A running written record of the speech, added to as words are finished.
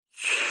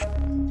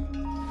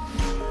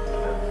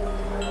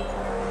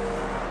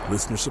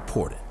Listener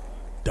supported.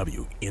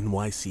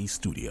 WNYC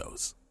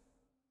Studios.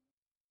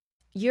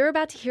 You're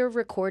about to hear a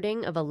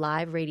recording of a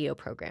live radio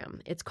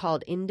program. It's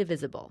called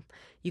Indivisible.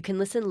 You can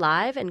listen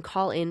live and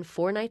call in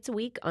 4 nights a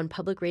week on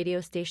public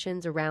radio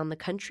stations around the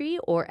country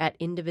or at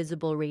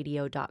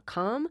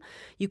indivisibleradio.com.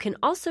 You can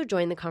also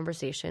join the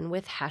conversation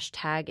with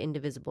hashtag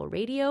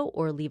 #IndivisibleRadio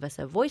or leave us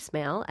a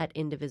voicemail at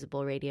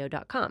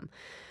indivisibleradio.com.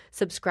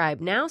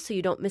 Subscribe now so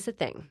you don't miss a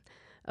thing.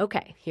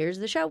 Okay, here's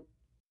the show.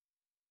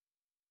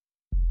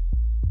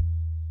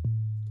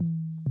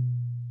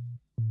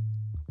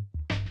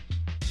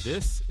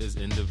 This is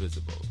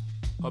Indivisible,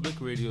 public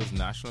radio's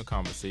national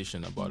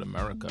conversation about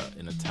America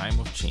in a time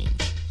of change.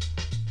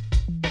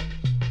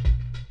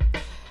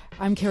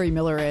 I'm Carrie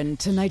Miller, and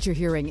tonight you're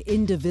hearing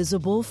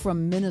Indivisible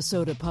from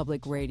Minnesota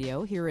Public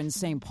Radio here in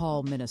St.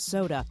 Paul,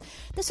 Minnesota.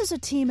 This is a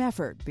team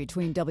effort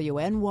between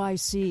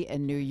WNYC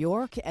in New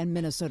York and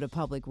Minnesota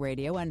Public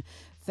Radio, and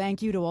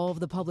thank you to all of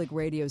the public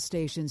radio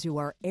stations who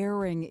are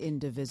airing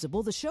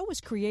Indivisible. The show was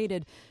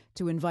created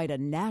to invite a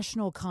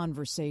national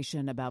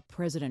conversation about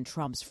President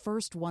Trump's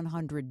first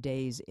 100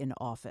 days in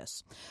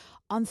office.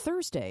 On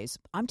Thursdays,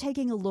 I'm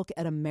taking a look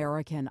at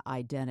American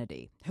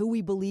identity, who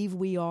we believe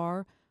we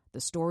are,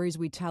 the stories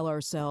we tell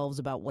ourselves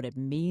about what it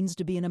means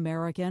to be an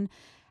American,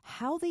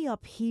 how the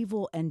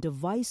upheaval and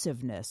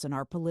divisiveness in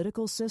our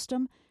political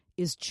system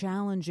is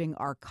challenging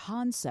our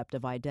concept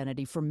of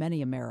identity for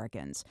many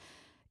Americans.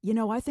 You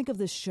know, I think of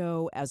this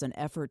show as an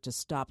effort to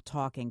stop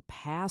talking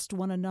past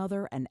one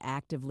another and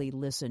actively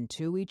listen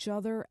to each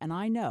other, and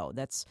I know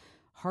that's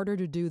harder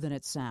to do than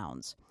it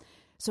sounds.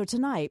 So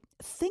tonight,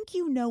 think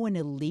you know an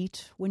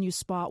elite when you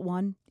spot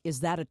one?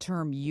 Is that a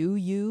term you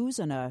use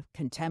in a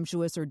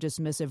contemptuous or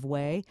dismissive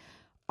way?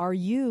 Are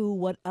you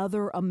what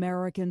other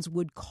Americans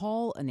would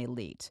call an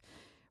elite?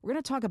 We're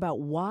going to talk about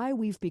why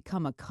we've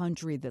become a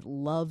country that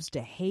loves to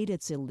hate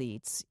its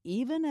elites,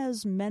 even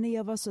as many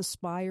of us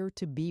aspire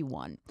to be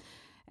one.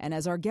 And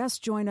as our guests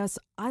join us,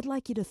 I'd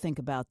like you to think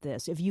about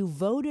this. If you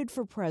voted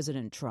for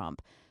President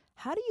Trump,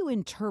 how do you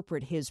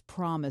interpret his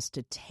promise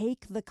to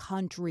take the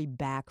country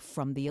back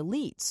from the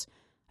elites?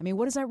 I mean,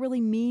 what does that really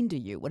mean to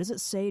you? What does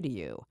it say to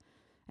you?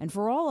 And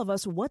for all of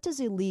us, what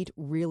does elite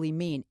really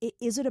mean?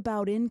 Is it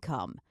about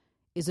income?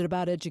 Is it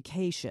about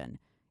education?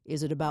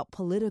 Is it about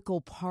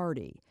political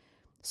party?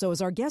 So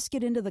as our guests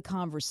get into the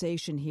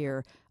conversation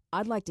here,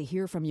 I'd like to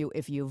hear from you.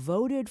 If you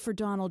voted for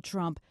Donald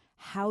Trump,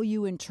 how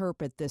you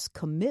interpret this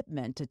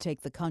commitment to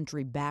take the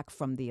country back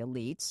from the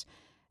elites.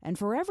 And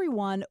for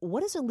everyone,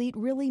 what does elite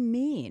really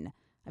mean?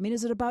 I mean,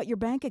 is it about your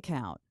bank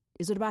account?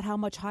 Is it about how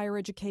much higher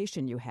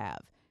education you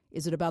have?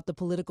 Is it about the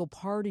political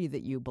party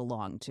that you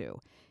belong to?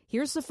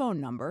 Here's the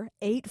phone number,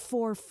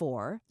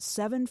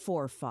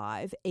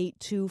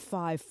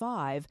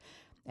 844-745-8255.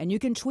 And you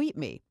can tweet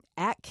me,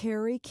 at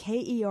Kerry,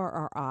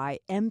 Kerri,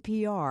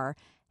 NPR,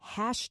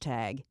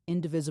 hashtag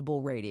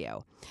Indivisible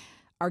Radio.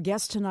 Our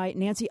guest tonight,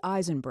 Nancy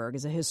Isenberg,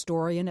 is a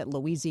historian at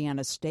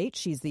Louisiana State.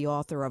 She's the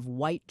author of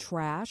White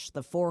Trash,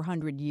 the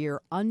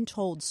 400-year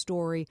untold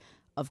story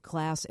of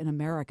class in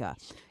America.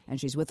 And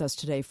she's with us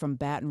today from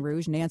Baton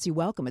Rouge. Nancy,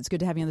 welcome. It's good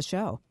to have you on the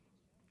show.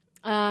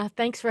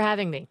 Thanks for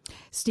having me.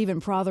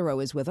 Stephen Prothero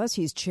is with us.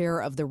 He's chair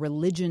of the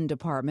Religion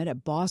Department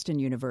at Boston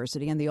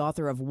University and the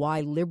author of Why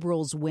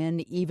Liberals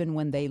Win Even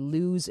When They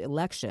Lose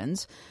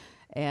Elections.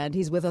 And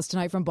he's with us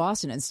tonight from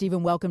Boston. And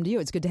Stephen, welcome to you.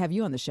 It's good to have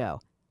you on the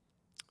show.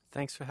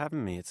 Thanks for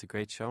having me. It's a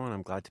great show, and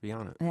I'm glad to be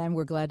on it. And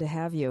we're glad to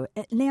have you.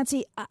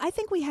 Nancy, I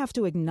think we have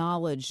to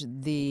acknowledge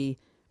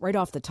right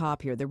off the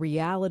top here, the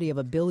reality of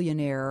a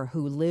billionaire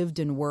who lived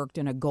and worked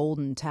in a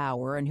golden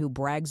tower and who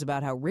brags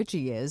about how rich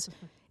he is,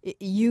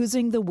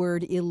 using the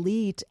word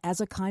elite as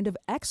a kind of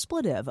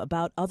expletive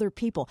about other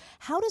people.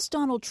 How does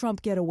Donald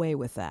Trump get away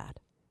with that?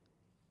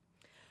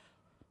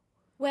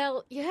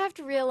 Well, you have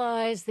to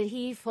realize that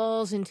he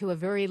falls into a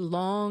very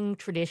long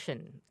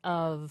tradition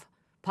of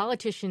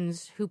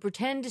politicians who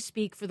pretend to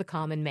speak for the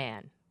common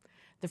man,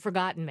 the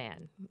forgotten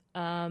man.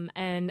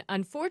 And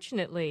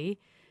unfortunately,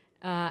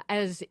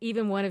 as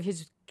even one of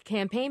his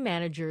campaign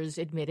managers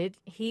admitted,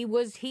 he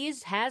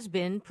has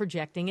been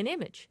projecting an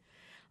image.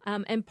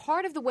 And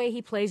part of the way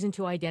he plays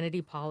into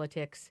identity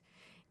politics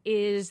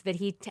is that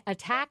he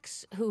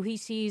attacks who he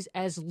sees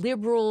as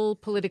liberal,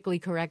 politically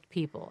correct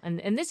people.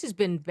 And this has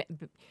been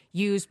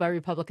used by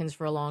Republicans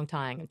for a long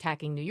time,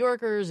 attacking New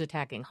Yorkers,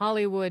 attacking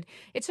Hollywood.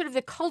 It's sort of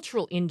the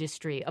cultural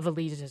industry of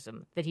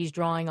elitism that he's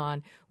drawing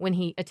on when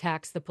he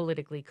attacks the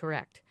politically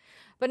correct.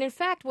 But in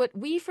fact, what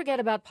we forget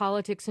about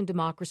politics and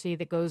democracy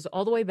that goes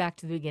all the way back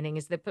to the beginning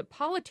is that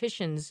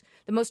politicians,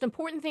 the most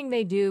important thing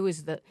they do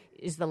is the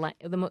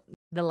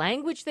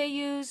language they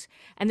use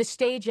and the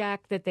stage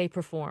act that they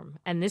perform.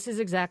 And this is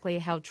exactly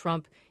how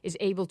Trump is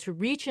able to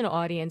reach an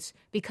audience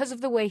because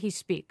of the way he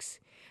speaks.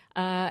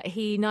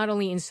 He not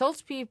only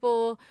insults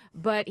people,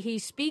 but he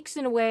speaks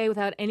in a way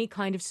without any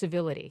kind of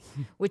civility,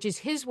 which is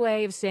his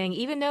way of saying,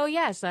 even though,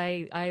 yes,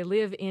 I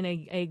live in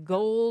a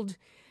gold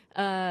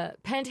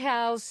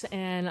penthouse,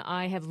 and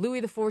I have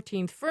Louis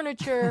XIV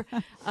furniture.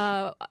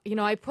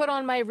 I put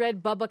on my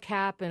red Bubba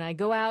cap, and I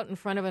go out in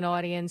front of an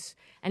audience,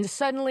 and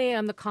suddenly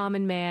I'm the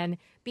common man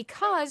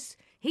because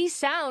he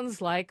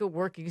sounds like a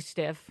working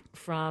stiff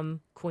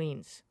from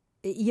Queens.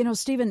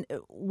 Stephen,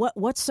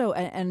 what's so,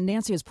 and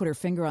Nancy has put her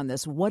finger on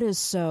this, what is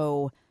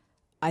so,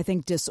 I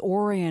think,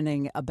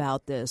 disorienting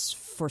about this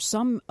for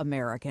some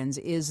Americans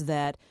is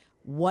that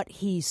what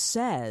he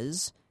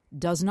says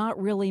does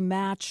not really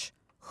match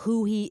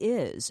who he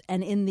is.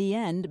 And in the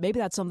end, maybe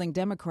that's something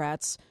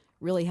Democrats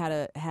really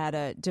had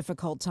a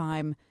difficult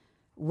time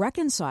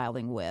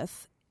reconciling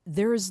with.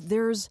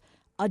 There's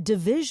a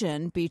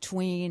division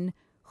between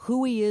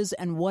who he is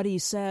and what he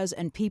says,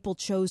 and many people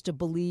chose to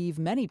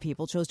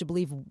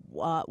believe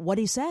what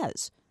he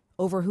says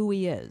over who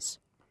he is.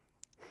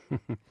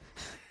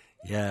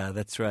 Yeah,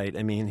 that's right.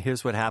 I mean,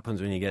 here's what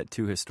happens when you get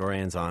two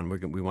historians on.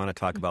 We want to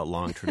talk about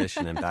long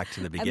tradition and back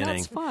to the beginning. And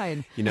that's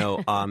fine.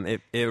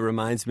 It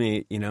reminds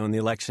me, in the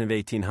election of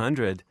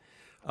 1800,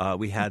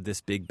 we had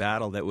this big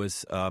battle that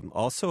was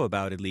also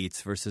about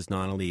elites versus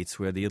non-elites,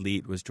 where the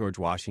elite was George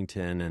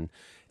Washington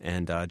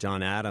and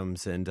John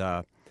Adams, and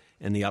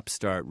the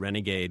upstart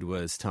renegade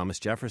was Thomas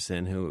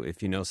Jefferson, who,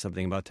 if you know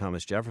something about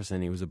Thomas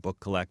Jefferson, he was a book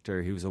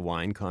collector, he was a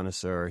wine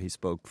connoisseur, he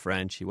spoke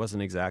French. He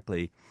wasn't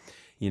exactly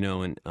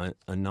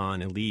a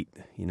non-elite,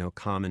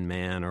 common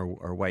man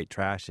or white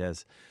trash,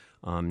 as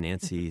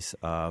Nancy's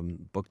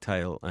book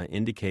title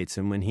indicates.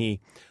 And when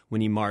he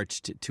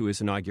marched to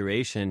his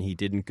inauguration, he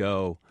didn't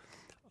go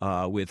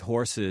with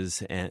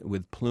horses and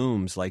with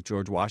plumes like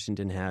George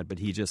Washington had, but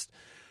he just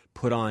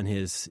put on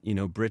his,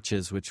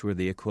 breeches, which were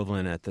the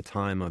equivalent at the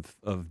time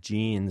of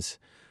jeans,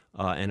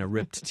 and a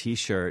ripped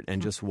T-shirt,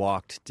 and just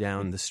walked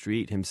down the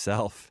street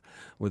himself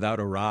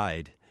without a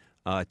ride.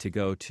 To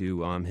go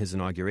to his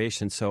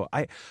inauguration. So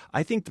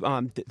I think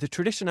the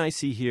tradition I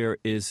see here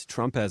is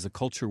Trump as a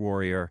culture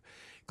warrior,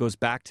 goes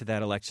back to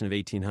that election of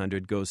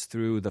 1800, goes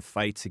through the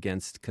fights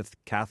against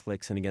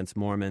Catholics and against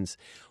Mormons,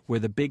 where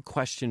the big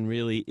question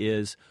really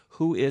is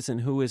who is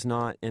and who is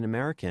not an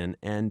American.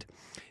 And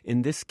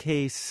in this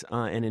case,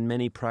 and in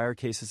many prior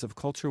cases of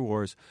culture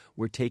wars,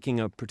 we're taking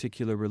a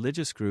particular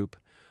religious group,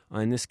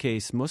 in this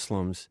case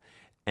Muslims,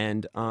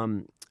 and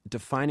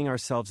defining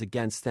ourselves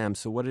against them.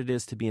 So what it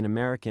is to be an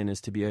American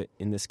is to be,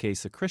 in this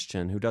case, a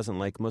Christian who doesn't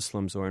like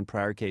Muslims, or in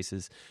prior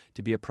cases,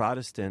 to be a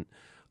Protestant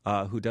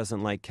who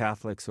doesn't like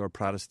Catholics, or a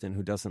Protestant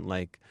who doesn't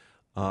like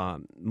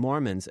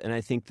Mormons. And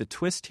I think the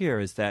twist here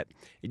is that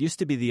it used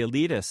to be the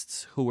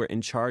elitists who were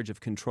in charge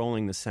of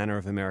controlling the center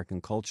of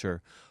American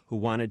culture, who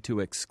wanted to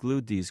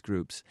exclude these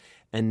groups.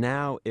 And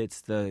now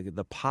it's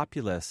the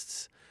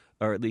populists,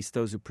 or at least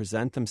those who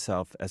present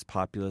themselves as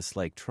populists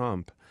like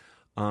Trump,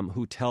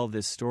 who tell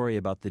this story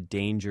about the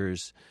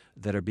dangers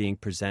that are being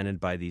presented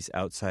by these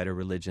outsider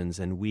religions,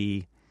 and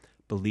we,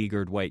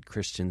 beleaguered white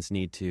Christians,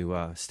 need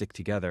to stick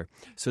together.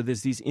 So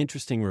there's these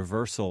interesting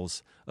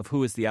reversals of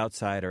who is the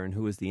outsider and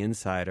who is the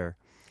insider,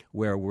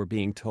 where we're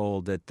being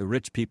told that the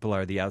rich people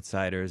are the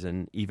outsiders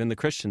and even the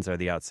Christians are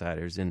the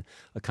outsiders in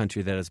a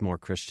country that has more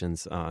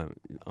Christians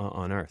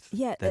on earth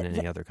than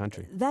any other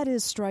country. That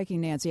is striking,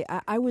 Nancy.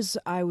 I was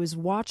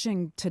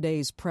watching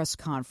today's press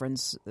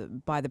conference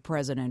by the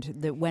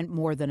president that went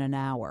more than an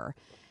hour,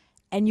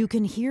 and you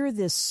can hear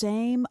this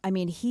same,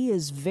 he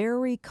is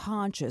very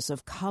conscious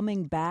of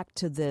coming back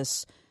to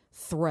this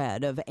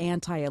thread of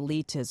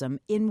anti-elitism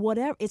in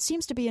whatever, it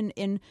seems to be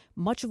in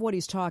much of what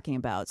he's talking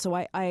about. So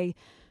I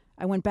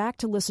went back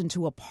to listen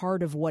to a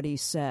part of what he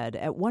said.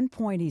 At one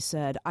point he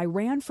said, "I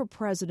ran for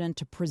president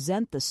to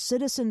present the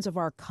citizens of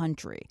our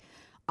country.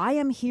 I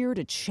am here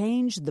to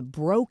change the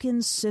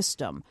broken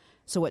system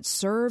so it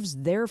serves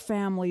their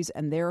families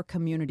and their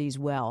communities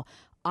well.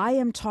 I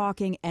am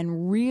talking,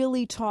 and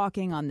really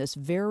talking, on this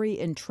very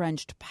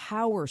entrenched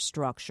power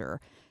structure.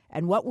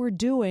 And what we're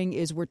doing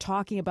is we're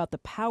talking about the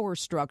power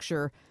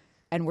structure,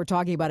 and we're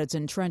talking about its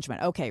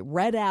entrenchment." Okay,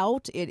 read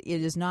out, it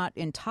is not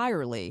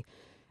entirely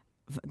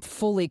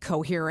fully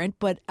coherent,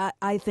 but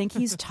I think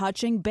he's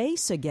touching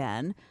base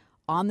again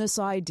on this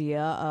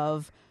idea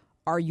of,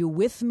 are you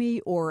with me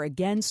or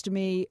against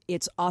me?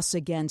 It's us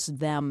against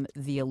them,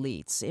 the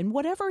elites, in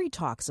whatever he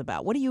talks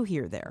about. What do you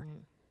hear there?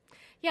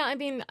 Yeah,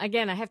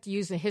 again, I have to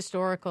use a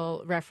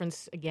historical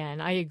reference again.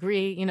 I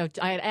agree.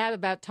 I add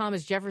about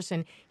Thomas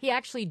Jefferson. He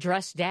actually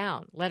dressed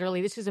down,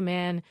 literally. This is a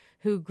man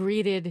who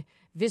greeted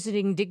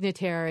visiting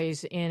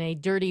dignitaries in a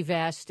dirty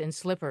vest and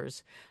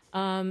slippers.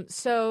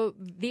 So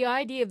the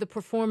idea of the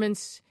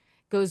performance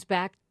goes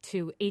back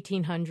to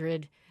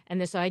 1800, and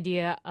this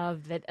idea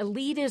of that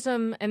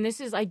elitism,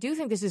 and I do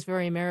think this is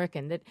very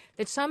American,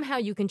 that somehow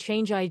you can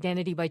change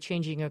identity by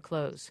changing your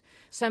clothes.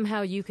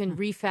 Somehow you can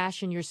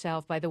refashion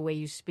yourself by the way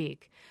you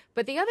speak.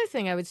 But the other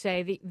thing I would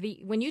say,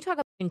 when you talk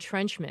about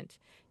entrenchment.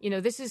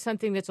 This is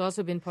something that's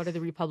also been part of the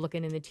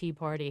Republican and the Tea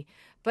Party.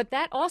 But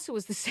that also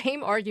was the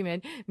same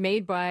argument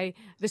made by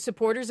the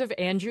supporters of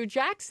Andrew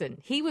Jackson.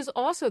 He was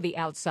also the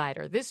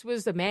outsider. This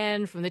was a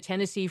man from the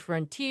Tennessee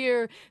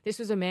frontier. This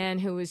was a man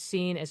who was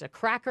seen as a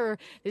cracker.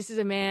 This is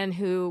a man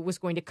who was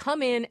going to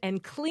come in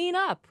and clean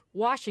up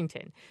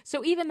Washington.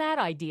 So even that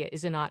idea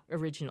is not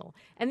original.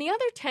 And the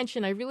other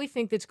tension I really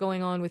think that's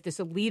going on with this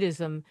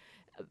elitism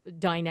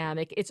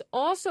dynamic, it's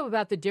also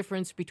about the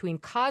difference between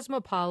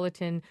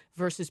cosmopolitan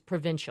versus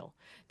provincial.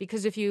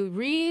 Because if you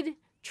read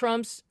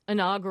Trump's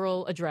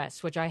inaugural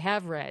address, which I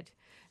have read,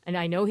 and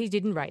I know he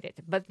didn't write it,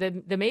 but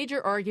the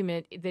major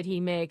argument that he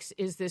makes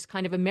is this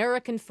kind of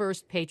American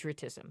first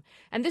patriotism.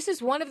 And this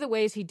is one of the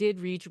ways he did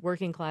reach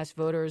working class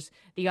voters,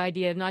 the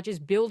idea of not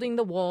just building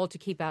the wall to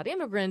keep out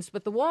immigrants,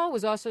 but the wall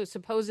was also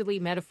supposedly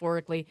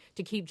metaphorically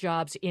to keep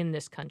jobs in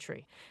this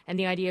country. And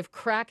the idea of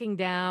cracking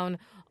down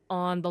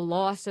on the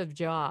loss of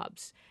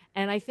jobs.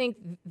 And I think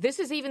this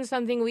is even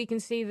something we can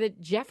see that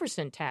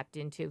Jefferson tapped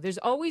into. There's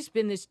always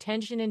been this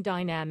tension and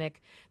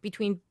dynamic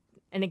between,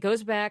 and it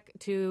goes back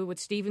to what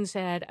Stephen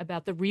said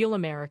about the real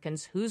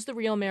Americans, who's the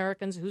real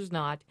Americans, who's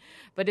not.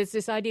 But it's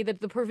this idea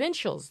that the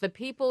provincials, the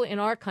people in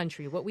our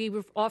country, what we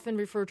often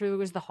refer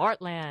to as the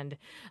heartland,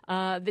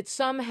 that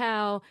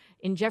somehow,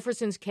 in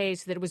Jefferson's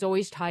case, that it was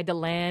always tied to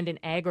land and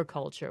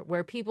agriculture,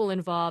 where people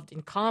involved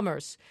in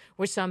commerce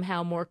were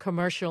somehow more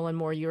commercial and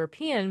more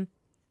European.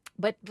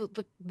 But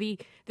the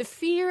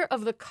fear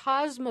of the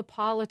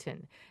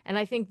cosmopolitan, and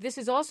I think this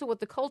is also what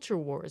the culture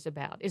war is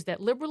about, is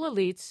that liberal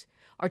elites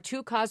are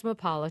too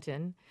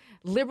cosmopolitan.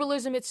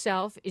 Liberalism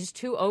itself is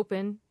too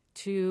open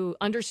to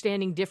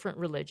understanding different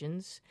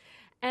religions.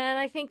 And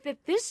I think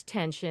that this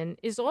tension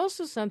is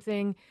also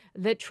something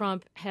that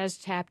Trump has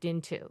tapped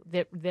into,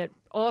 that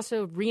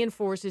also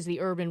reinforces the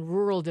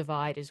urban-rural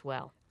divide as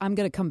well. I'm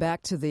going to come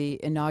back to the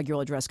inaugural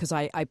address because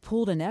I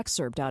pulled an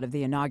excerpt out of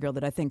the inaugural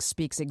that I think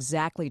speaks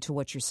exactly to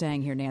what you're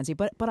saying here, Nancy.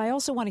 But I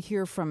also want to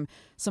hear from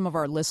some of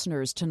our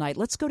listeners tonight.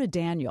 Let's go to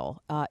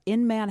Daniel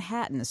in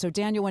Manhattan. So,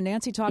 Daniel, when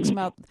Nancy talks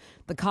about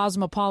the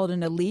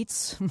cosmopolitan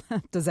elites,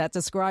 does that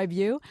describe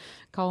you?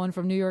 Calling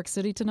from New York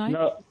City tonight?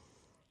 No.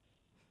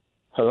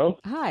 Hello?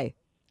 Hi.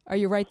 Are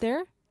you right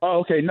there? Oh,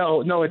 okay.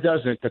 No, it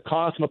doesn't. The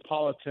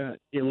cosmopolitan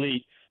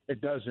elite,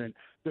 it doesn't.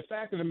 The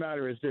fact of the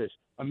matter is this.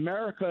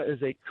 America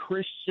is a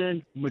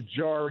Christian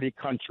majority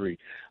country.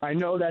 I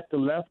know that the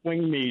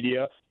left-wing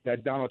media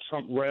that Donald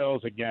Trump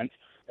rails against,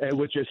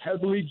 which is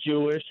heavily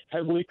Jewish,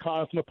 heavily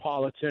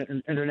cosmopolitan,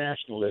 and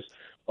internationalist.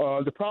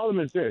 The problem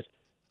is this.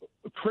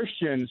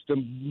 Christians, the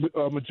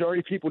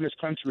majority of people in this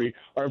country,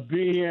 are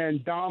being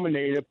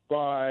dominated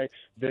by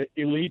the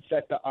elites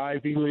at the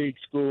Ivy League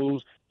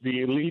schools,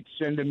 the elites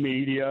in the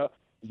media,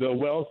 the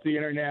wealthy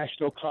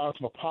international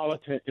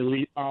cosmopolitan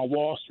elite on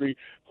Wall Street,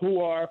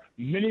 who are,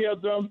 many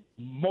of them,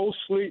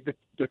 mostly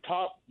the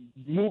top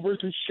movers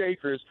and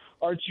shakers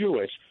are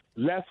Jewish.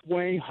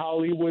 Left-wing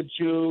Hollywood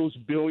Jews,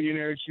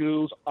 billionaire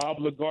Jews,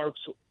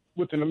 oligarchs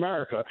within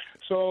America.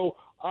 So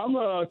I'm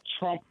a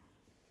Trump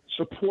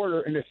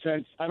supporter in a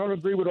sense. I don't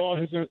agree with all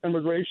his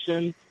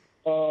immigration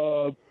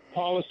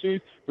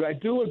policies, but I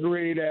do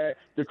agree that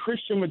the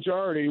Christian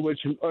majority, which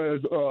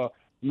is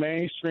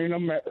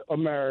mainstream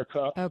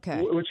America,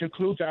 which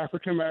includes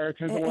African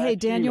Americans. Hey,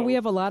 Daniel, we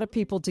have a lot of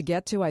people to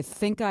get to. I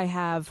think I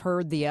have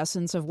heard the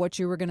essence of what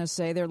you were going to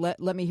say there.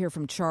 Let me hear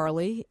from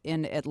Charlie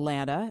in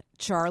Atlanta.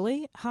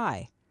 Charlie,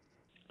 hi.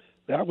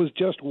 That was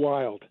just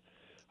wild.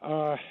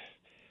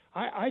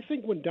 I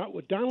think what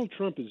Donald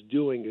Trump is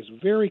doing is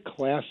very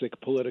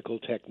classic political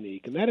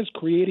technique, and that is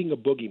creating a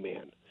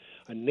boogeyman,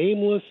 a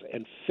nameless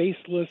and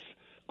faceless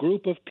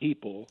group of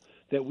people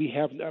that we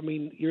have. I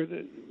mean, you're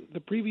the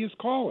previous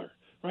caller,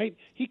 right?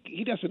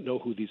 He doesn't know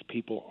who these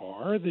people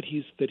are that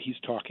he's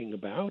talking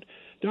about.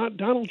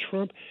 Donald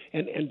Trump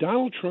and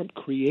Donald Trump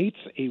creates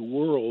a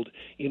world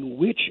in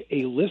which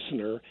a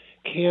listener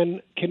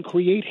can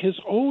create his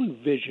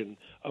own vision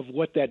of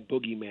what that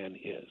boogeyman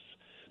is.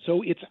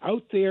 So it's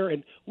out there,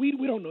 and we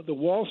don't know the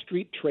Wall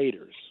Street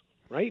traders,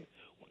 right?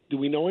 Do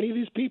we know any of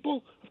these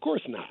people? Of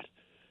course not.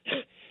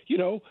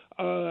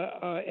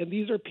 And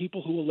these are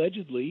people who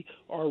allegedly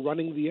are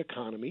running the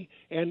economy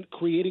and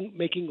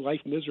making life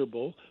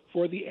miserable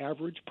for the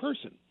average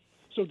person.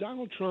 So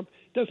Donald Trump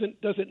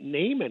doesn't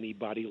name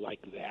anybody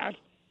like that.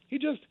 He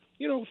just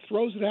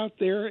throws it out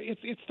there.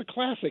 It's the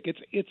classic.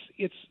 It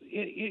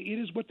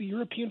is what the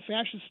European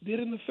fascists did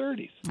in the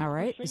 30s. All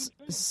right,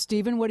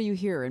 Stephen, what do you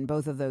hear in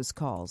both of those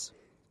calls?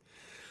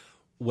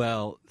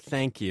 Well,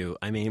 thank you.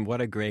 I mean, what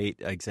a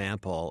great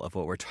example of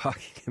what we're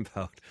talking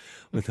about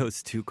with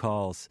those two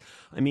calls.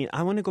 I mean,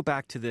 I want to go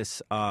back to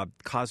this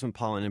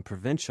cosmopolitan and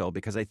provincial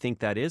because I think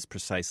that is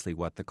precisely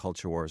what the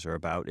culture wars are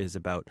about, is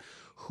about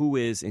who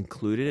is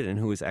included and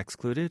who is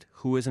excluded,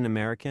 who is an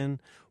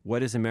American,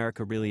 what is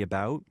America really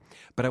about.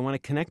 But I want to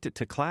connect it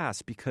to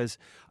class because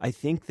I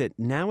think that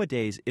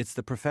nowadays it's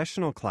the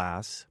professional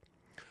class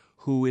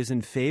who is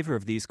in favor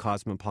of these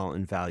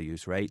cosmopolitan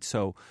values, right?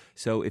 So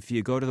if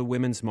you go to the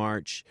Women's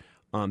March,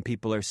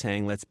 People are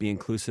saying, let's be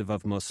inclusive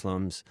of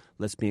Muslims,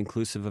 let's be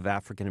inclusive of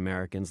African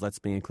Americans, let's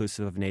be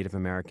inclusive of Native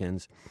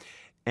Americans.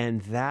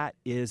 And that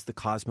is the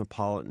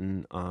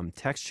cosmopolitan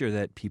texture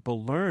that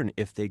people learn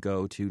if they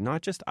go to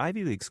not just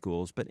Ivy League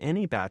schools, but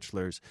any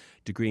bachelor's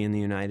degree in the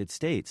United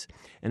States.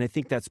 And I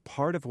think that's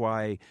part of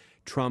why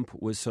Trump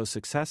was so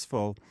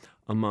successful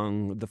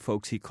among the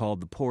folks he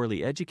called the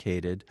poorly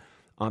educated,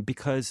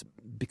 because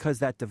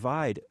that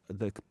divide,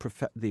 the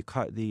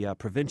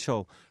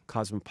provincial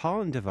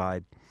cosmopolitan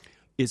divide,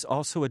 is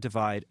also a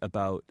divide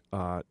about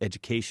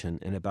education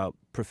and about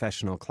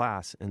professional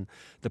class. And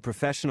the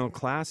professional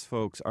class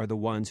folks are the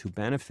ones who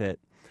benefit,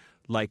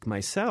 like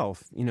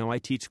myself. You know, I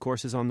teach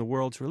courses on the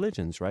world's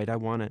religions, right? I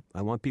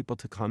want people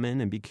to come in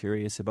and be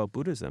curious about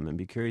Buddhism and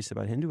be curious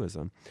about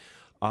Hinduism.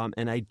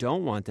 And I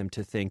don't want them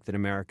to think that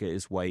America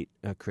is white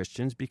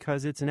Christians,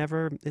 because it's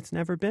never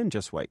been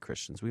just white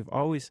Christians. We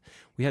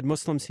had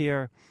Muslims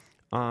here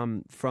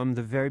from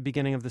the very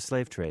beginning of the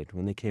slave trade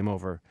when they came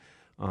over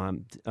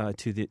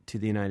to the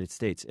United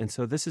States. And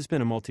so this has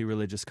been a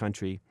multi-religious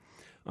country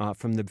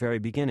from the very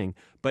beginning.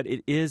 But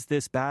it is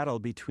this battle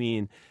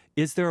between,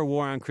 is there a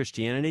war on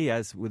Christianity,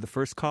 as with the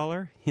first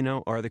caller, you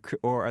know, or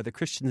are the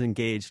Christians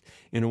engaged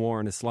in a war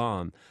on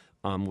Islam,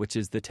 which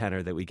is the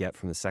tenor that we get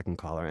from the second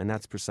caller. And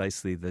that's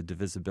precisely the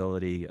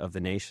divisibility of the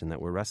nation that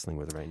we're wrestling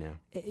with right now.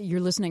 You're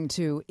listening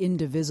to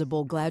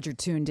Indivisible. Glad you're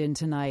tuned in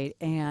tonight.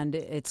 And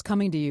it's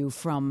coming to you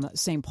from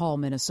St. Paul,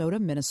 Minnesota,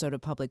 Minnesota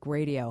Public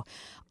Radio.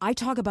 I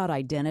talk about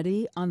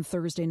identity on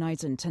Thursday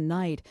nights, and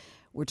tonight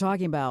we're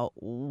talking about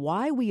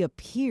why we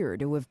appear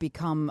to have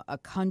become a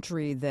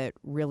country that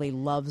really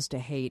loves to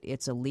hate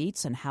its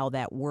elites and how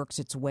that works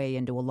its way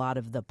into a lot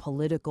of the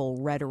political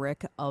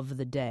rhetoric of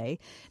the day.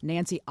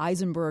 Nancy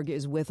Eisenberg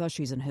is with us.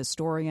 She's an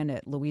historian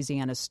at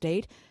Louisiana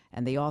State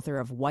and the author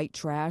of White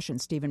Trash. And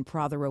Stephen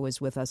Prothero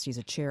is with us. He's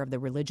a chair of the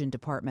religion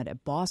department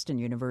at Boston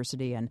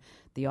University and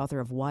the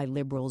author of Why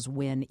Liberals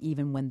Win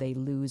Even When They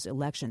Lose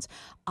Elections.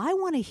 I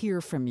want to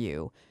hear from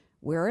you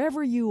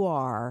wherever you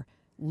are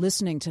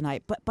listening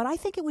tonight, but I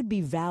think it would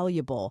be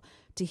valuable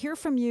to hear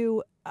from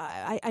you.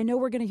 I know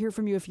we're going to hear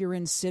from you if you're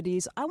in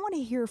cities. I want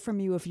to hear from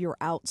you if you're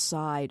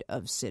outside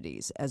of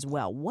cities as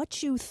well.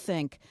 What you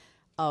think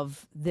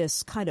of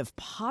this kind of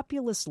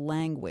populist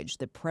language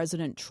that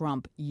President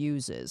Trump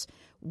uses.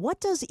 What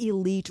does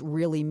elite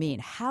really mean?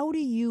 How do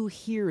you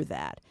hear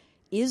that?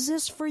 Is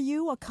this for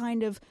you a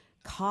kind of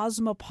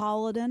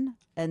cosmopolitan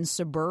and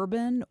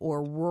suburban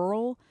or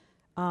rural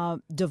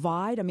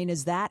divide? I mean,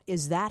 is that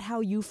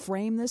how you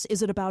frame this?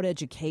 Is it about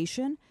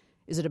education?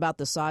 Is it about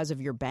the size of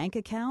your bank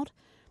account?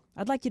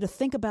 I'd like you to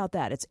think about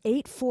that. It's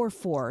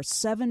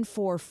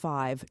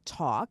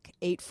 844-745-TALK,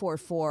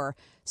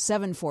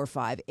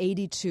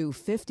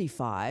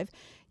 844-745-8255.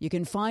 You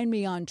can find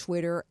me on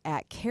Twitter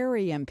at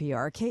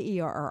KerriNPR,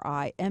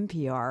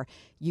 KERRI-NPR.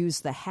 Use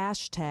the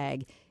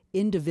hashtag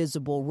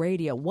Indivisible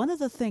Radio. One of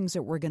the things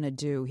that we're going to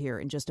do here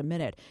in just a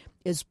minute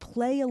is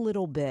play a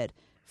little bit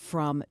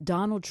from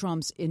Donald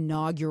Trump's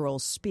inaugural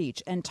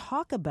speech and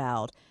talk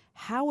about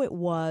how it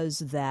was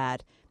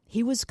that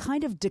he was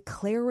kind of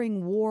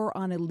declaring war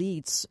on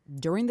elites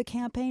during the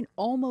campaign,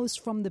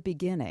 almost from the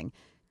beginning,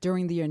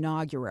 during the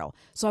inaugural.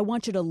 So I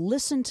want you to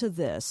listen to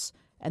this,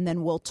 and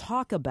then we'll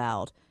talk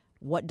about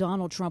what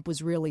Donald Trump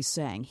was really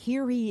saying.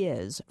 Here he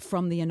is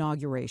from the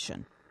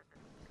inauguration.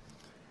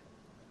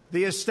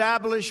 The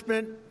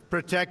establishment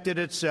protected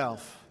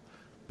itself,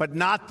 but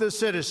not the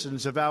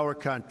citizens of our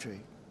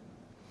country.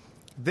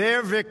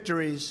 Their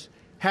victories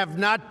have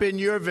not been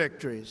your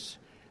victories.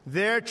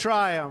 Their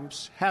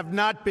triumphs have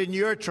not been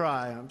your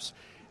triumphs.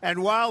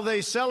 And while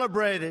they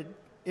celebrated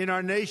in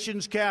our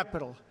nation's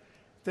capital,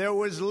 there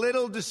was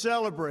little to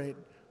celebrate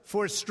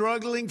for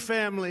struggling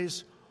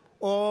families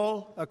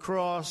all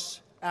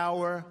across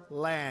our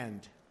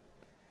land.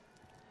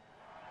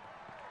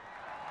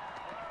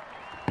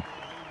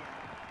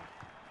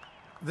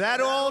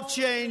 That all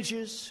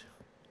changes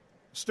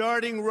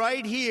starting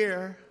right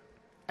here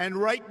and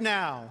right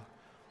now,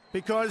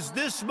 because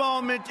this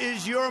moment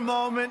is your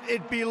moment.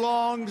 It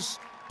belongs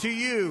to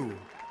you.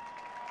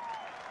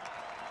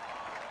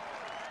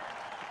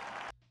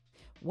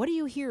 What do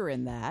you hear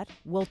in that?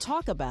 We'll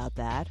talk about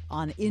that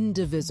on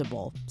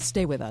Indivisible.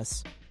 Stay with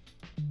us.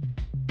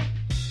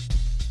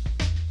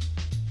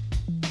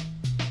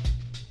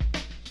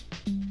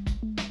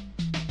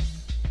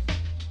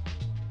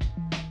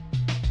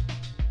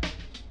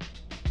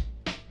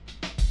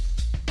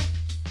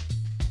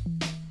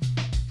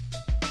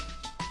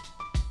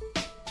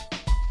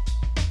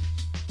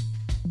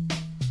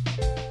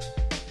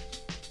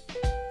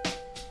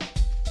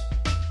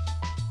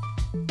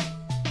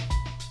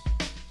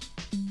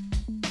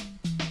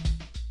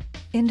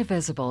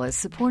 Indivisible is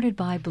supported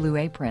by Blue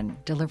Apron,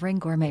 delivering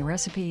gourmet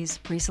recipes,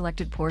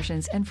 pre-selected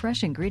portions, and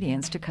fresh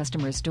ingredients to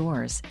customers'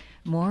 doors.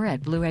 More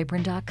at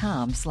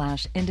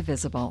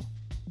blueapron.com/indivisible.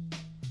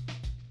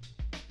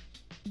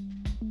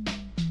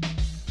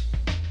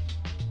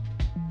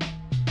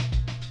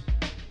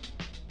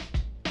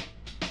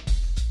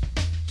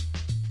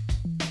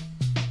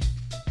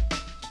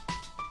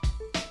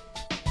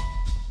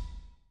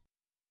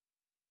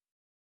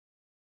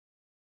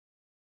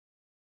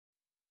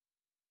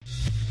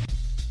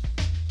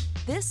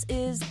 This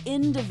is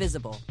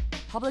Indivisible,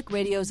 Public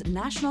Radio's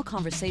national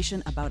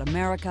conversation about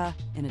America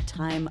in a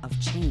time of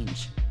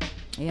change.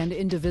 And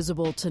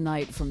Indivisible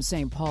tonight from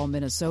St. Paul,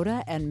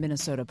 Minnesota, and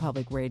Minnesota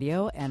Public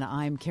Radio. And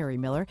I'm Carrie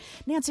Miller.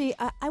 Nancy,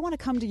 I want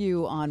to come to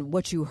you on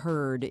what you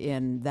heard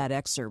in that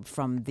excerpt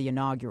from the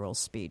inaugural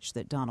speech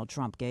that Donald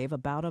Trump gave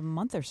about a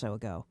month or so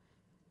ago.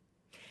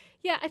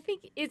 Yeah, I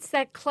think it's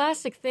that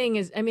classic thing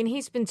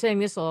he's been saying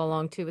this all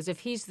along, too, as if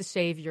he's the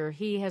savior,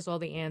 he has all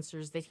the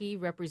answers, that he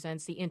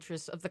represents the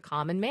interests of the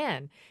common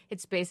man.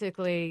 It's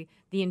basically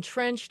the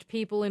entrenched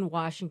people in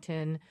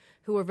Washington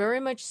who are very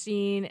much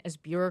seen as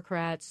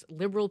bureaucrats,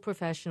 liberal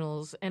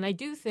professionals. And I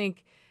do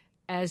think,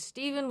 as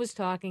Stephen was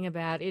talking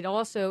about, it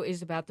also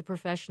is about the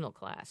professional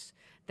class.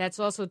 That's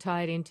also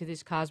tied into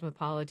this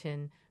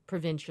cosmopolitan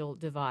provincial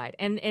divide.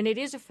 And it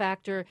is a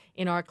factor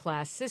in our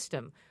class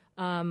system.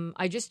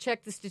 I just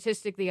checked the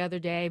statistic the other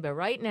day, but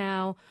right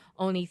now,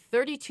 only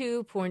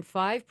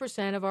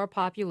 32.5% of our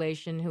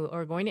population who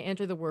are going to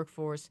enter the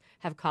workforce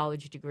have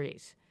college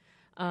degrees.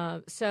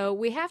 So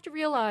we have to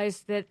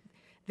realize that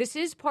this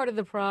is part of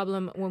the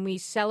problem when we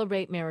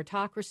celebrate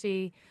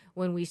meritocracy,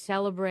 when we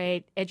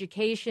celebrate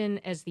education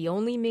as the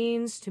only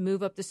means to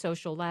move up the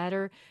social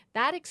ladder.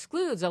 That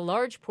excludes a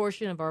large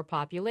portion of our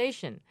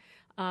population.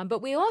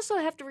 But we also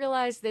have to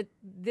realize that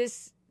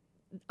this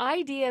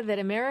idea that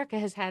America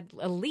has had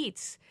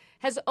elites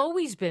has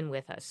always been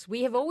with us.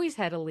 We have always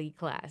had elite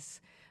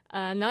class.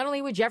 Not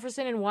only were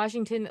Jefferson and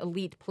Washington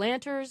elite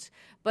planters,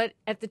 but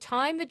at the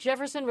time that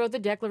Jefferson wrote the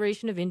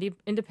Declaration of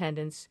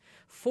Independence,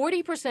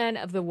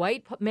 40% of the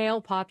white male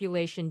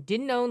population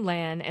didn't own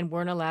land and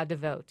weren't allowed to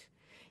vote.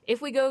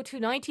 If we go to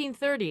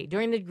 1930,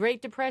 during the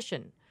Great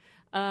Depression,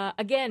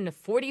 again,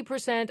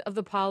 40% of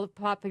the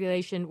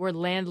population were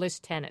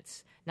landless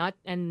tenants.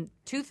 And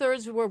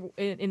two-thirds were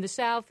in the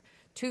South,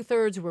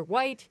 two-thirds were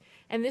white.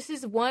 And this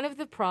is one of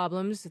the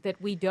problems that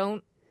we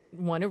don't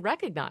want to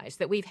recognize,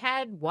 that we've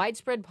had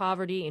widespread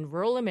poverty in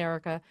rural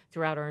America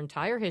throughout our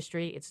entire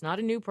history. It's not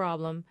a new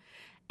problem.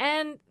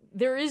 And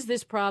there is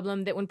this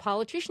problem that when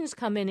politicians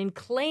come in and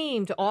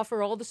claim to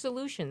offer all the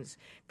solutions,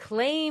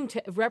 claim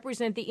to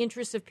represent the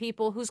interests of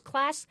people whose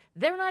class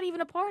they're not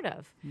even a part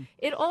of,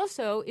 it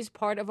also is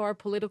part of our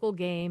political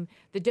game.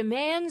 The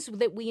demands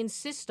that we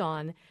insist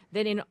on,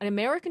 that in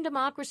American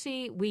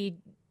democracy we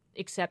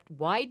accept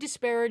wide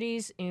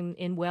disparities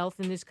in wealth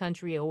in this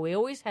country. We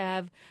always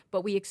have,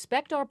 but we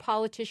expect our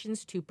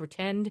politicians to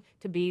pretend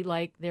to be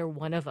like they're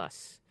one of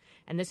us.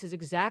 And this is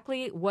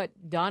exactly what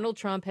Donald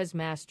Trump has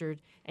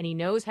mastered, and he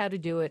knows how to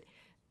do it,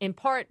 in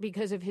part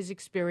because of his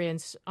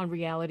experience on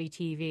reality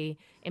TV,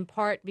 in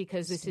part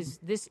because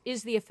this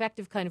is the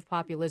effective kind of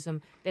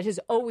populism that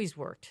has always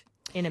worked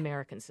in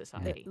American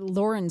society.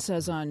 Lauren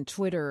says on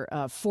Twitter,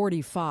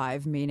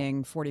 45,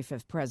 meaning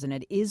 45th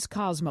president, is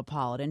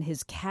cosmopolitan.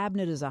 His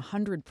cabinet is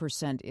 100%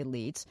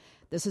 elites.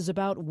 This is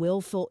about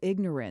willful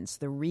ignorance,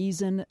 the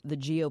reason the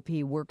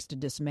GOP works to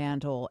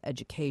dismantle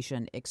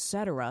education,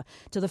 etc.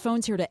 To the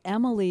phones here to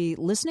Emily,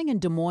 listening in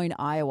Des Moines,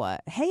 Iowa.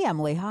 Hey,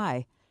 Emily,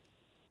 hi.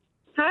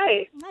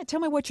 Hi.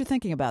 Tell me what you're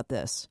thinking about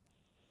this.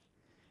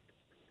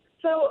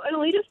 So an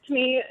elitist to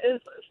me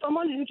is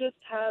someone who just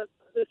has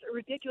this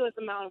ridiculous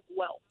amount of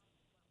wealth.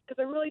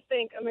 Because I really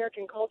think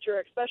American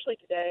culture, especially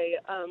today,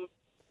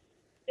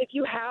 if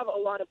you have a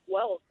lot of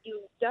wealth,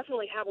 you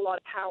definitely have a lot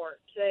of power.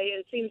 Today,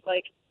 it seems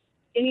like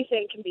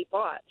anything can be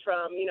bought,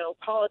 from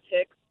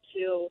politics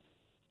to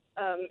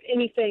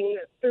anything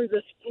through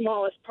the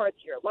smallest parts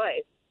of your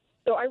life.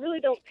 So I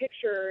really don't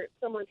picture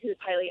someone who's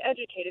highly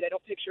educated. I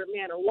don't picture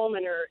man or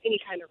woman or any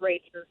kind of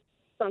race or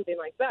something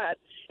like that.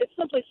 It's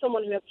simply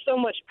someone who has so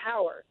much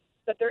power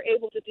that they're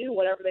able to do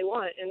whatever they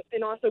want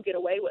and also get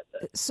away with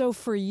it. So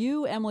for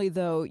you, Emily,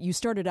 though, you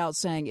started out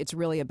saying it's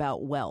really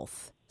about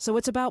wealth. So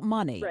it's about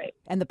money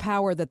and the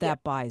power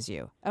that buys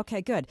you.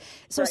 Okay, good.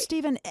 So,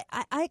 Stephen,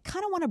 I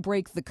kind of want to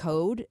break the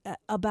code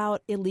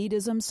about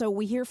elitism. So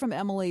we hear from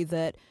Emily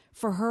that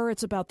for her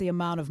it's about the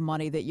amount of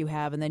money that you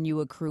have and then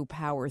you accrue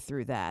power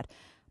through that.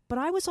 But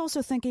I was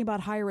also thinking about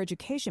higher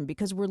education,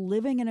 because we're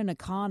living in an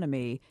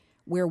economy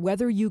where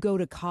whether you go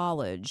to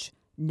college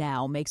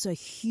now makes a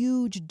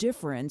huge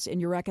difference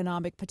in your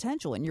economic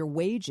potential and your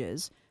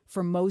wages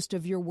for most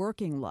of your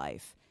working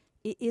life.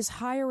 Is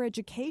higher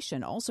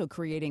education also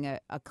creating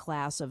a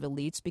class of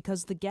elites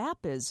because the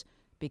gap is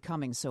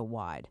becoming so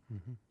wide?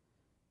 Mm-hmm.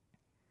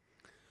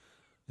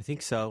 I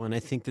think so, and I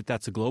think that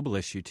that's a global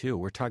issue too.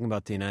 We're talking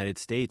about the United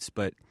States,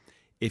 but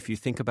if you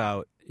think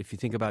about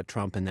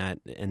Trump in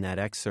that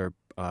excerpt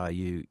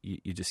you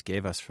just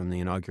gave us from the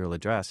inaugural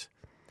address,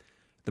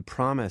 the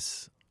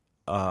promise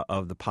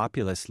of the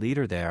populist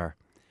leader there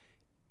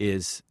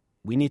is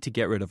we need to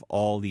get rid of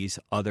all these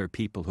other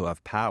people who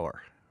have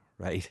power,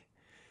 right?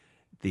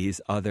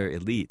 These other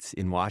elites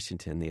in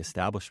Washington, the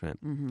establishment.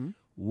 Mm-hmm.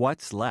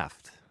 What's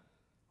left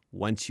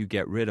once you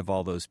get rid of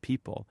all those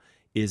people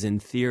is, in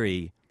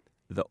theory,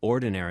 the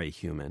ordinary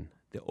human,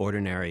 the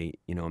ordinary,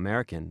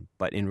 American.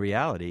 But in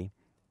reality,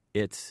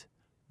 it's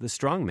the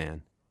strong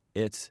man.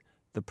 It's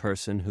the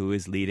person who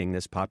is leading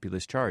this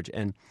populist charge.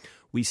 And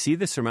we see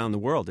this around the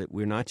world.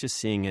 We're not just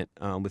seeing it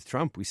with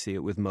Trump. We see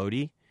it with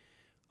Modi,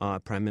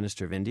 Prime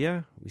Minister of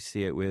India. We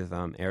see it with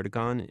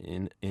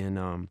Erdogan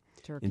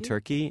in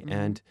Turkey,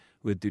 and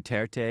with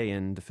Duterte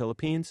in the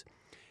Philippines.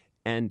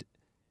 And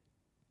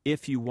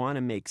if you want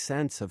to make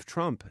sense of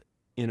Trump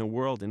in a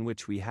world in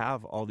which we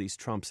have all these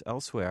Trumps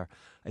elsewhere,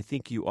 I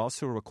think you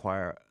also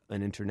require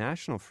an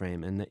international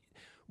frame. And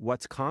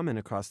what's common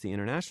across the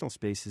international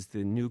space is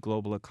the new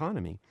global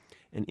economy.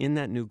 And in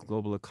that new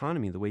global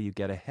economy, the way you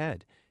get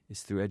ahead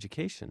is through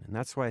education. And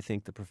that's why I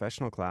think the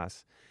professional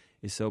class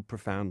is so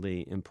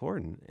profoundly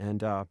important.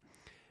 And I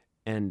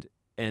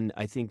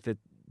think that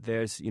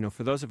there's,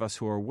 for those of us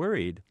who are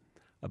worried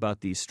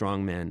about these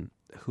strong men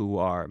who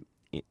are,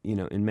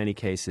 in many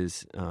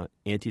cases,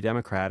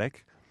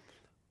 anti-democratic,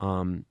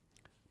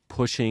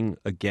 pushing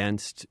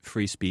against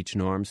free speech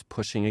norms,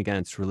 pushing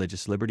against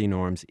religious liberty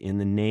norms in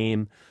the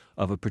name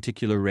of a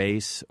particular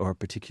race or a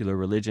particular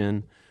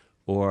religion,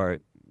 or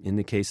in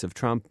the case of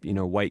Trump,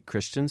 white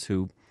Christians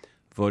who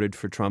voted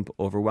for Trump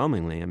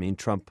overwhelmingly. I mean,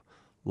 Trump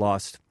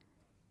lost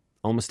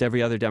almost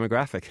every other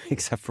demographic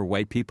except for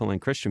white people and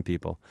Christian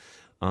people.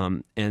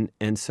 So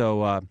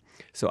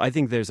I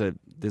think there's a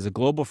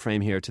global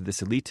frame here to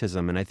this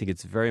elitism, and I think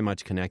it's very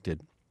much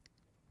connected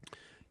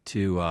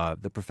to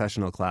the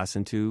professional class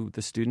and to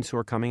the students who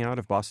are coming out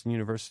of Boston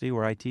University,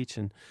 where I teach,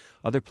 and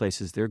other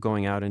places. They're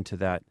going out into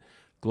that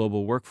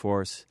global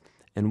workforce,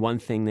 and one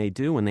thing they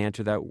do when they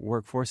enter that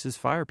workforce is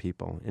fire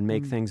people and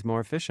make things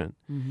more efficient.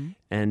 Mm-hmm.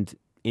 And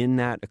in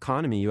that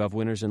economy, you have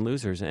winners and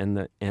losers,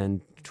 and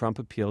Trump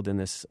appealed in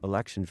this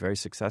election very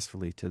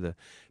successfully to the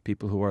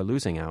people who are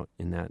losing out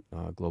in that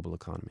global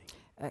economy.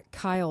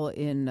 Kyle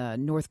in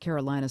North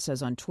Carolina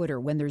says on Twitter,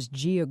 when there's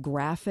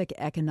geographic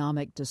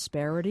economic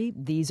disparity,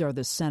 these are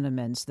the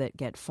sentiments that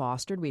get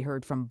fostered. We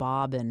heard from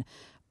Bob in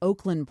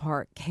Oakland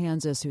Park,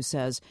 Kansas, who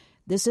says,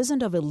 this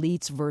isn't of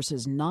elites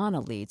versus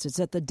non-elites. It's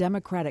that the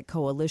Democratic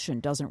coalition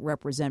doesn't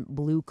represent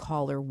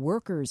blue-collar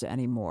workers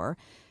anymore.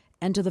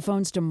 And to the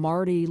phones to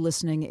Marty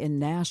listening in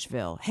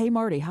Nashville. Hey,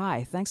 Marty,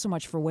 hi. Thanks so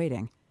much for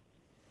waiting.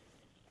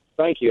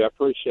 Thank you. I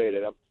appreciate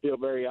it. I feel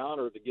very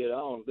honored to get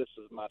on. This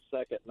is my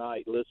second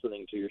night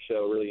listening to your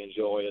show. Really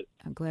enjoy it.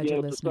 I'm glad you're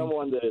listening. To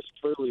someone that is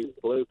truly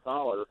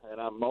blue-collar, and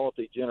I'm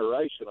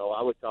multi-generational,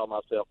 I would call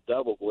myself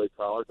double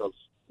blue-collar because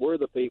we're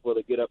the people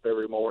that get up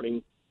every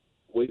morning.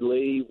 We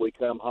leave. We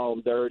come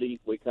home dirty.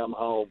 We come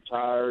home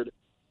tired.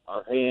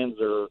 Our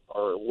hands are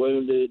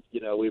wounded.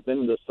 We've been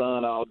in the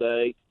sun all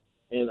day.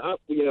 And, I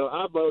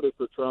voted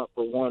for Trump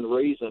for one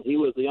reason. He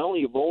was the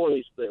only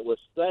voice that was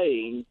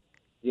saying,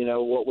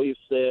 what we've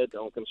said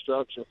on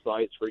construction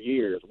sites for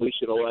years. We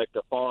should elect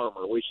a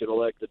farmer. We should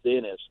elect a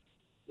dentist.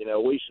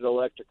 We should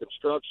elect a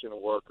construction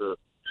worker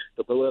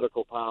to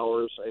political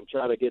powers and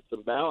try to get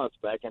some balance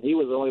back. And he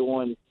was the only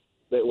one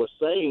that was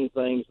saying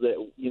things that,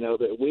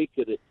 that we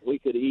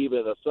could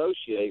even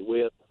associate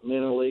with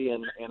mentally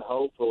and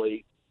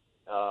hopefully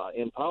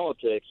in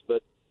politics.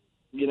 But,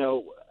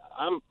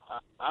 I'm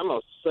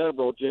a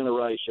several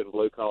generation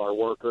blue collar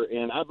worker,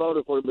 and I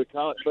voted for him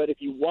because. But if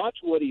you watch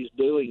what he's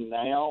doing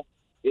now,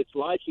 it's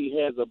like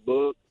he has a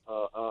book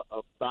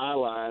of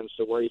bylines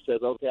to where he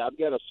says, "Okay, I've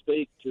got to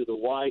speak to the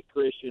white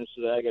Christians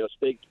today. I got to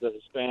speak to the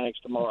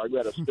Hispanics tomorrow. I've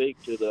got to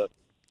speak to the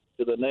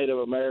Native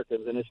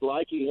Americans." And it's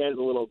like he has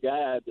a little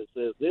guide that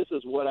says, "This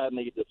is what I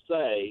need to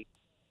say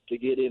to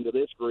get into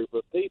this group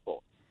of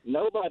people."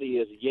 Nobody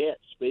is yet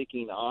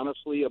speaking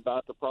honestly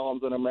about the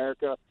problems in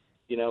America.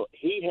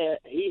 He has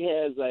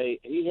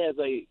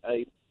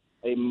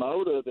a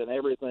motive in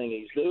everything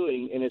he's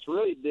doing, and it's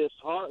really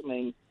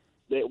disheartening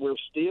that we're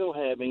still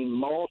having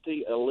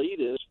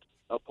multi-elitists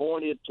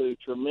appointed to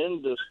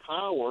tremendous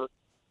power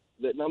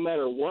that no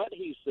matter what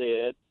he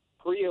said,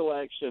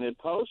 pre-election and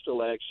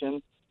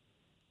post-election,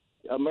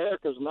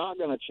 America's not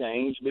going to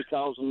change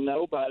because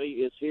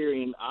nobody is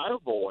hearing our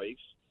voice,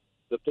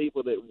 the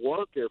people that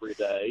work every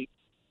day,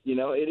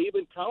 and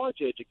even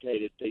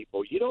college-educated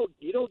people. You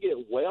don't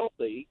get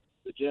wealthy.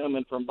 The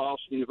gentleman from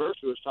Boston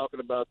University was talking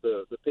about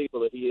the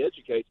people that he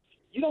educates.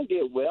 You don't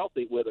get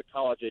wealthy with a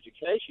college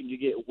education. You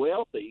get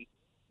wealthy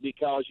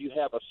because you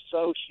have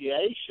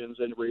associations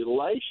and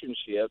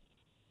relationships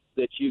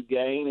that you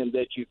gain and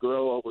that you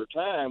grow over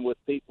time with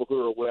people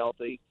who are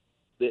wealthy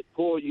that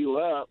pull you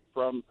up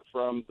from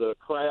the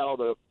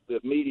crowd of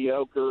the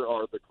mediocre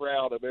or the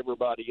crowd of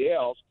everybody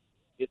else.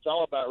 It's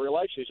all about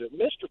relationships.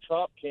 Mr.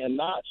 Trump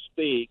cannot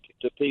speak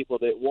to people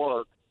that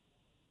work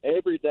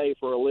every day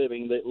for a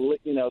living, that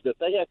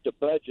they have to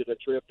budget a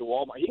trip to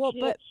Walmart. He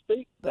can't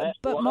speak that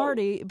But low.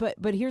 Marty,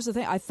 but here's the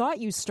thing. I thought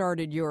you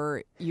started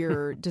your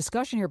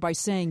discussion here by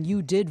saying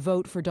you did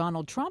vote for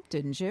Donald Trump,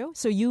 didn't you?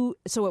 So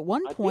at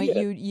one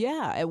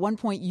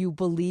point you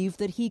believed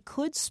that he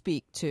could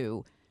speak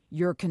to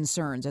your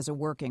concerns as a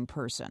working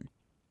person.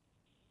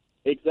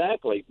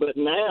 Exactly. But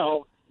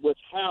now with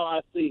how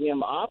I see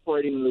him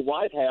operating in the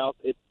White House,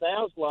 it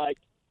sounds like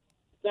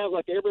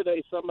every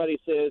day somebody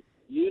says,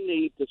 you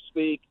need to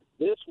speak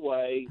this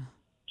way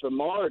to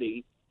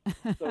Marty,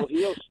 so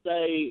he'll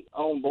stay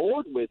on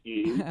board with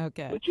you.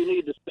 Okay. But you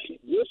need to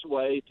speak this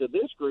way to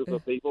this group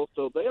of people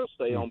so they'll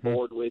stay on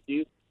board with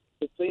you.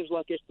 It seems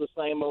like it's the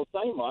same old,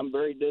 same old. I'm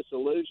very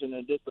disillusioned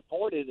and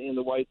disappointed in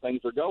the way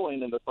things are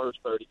going in the first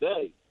 30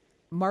 days.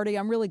 Marty,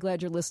 I'm really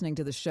glad you're listening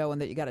to the show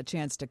and that you got a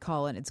chance to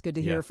call in. It's good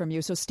to hear from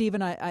you. So,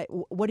 Stephen,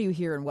 what do you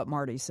hear in what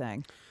Marty's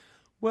saying?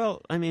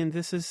 Well, I mean,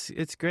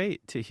 it's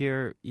great to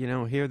hear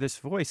this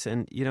voice.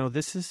 And,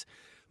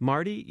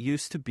 Marty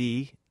used to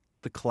be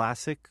the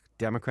classic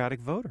Democratic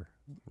voter,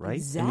 right?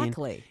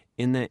 Exactly.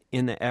 I mean,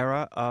 in the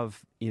era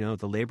of,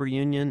 the labor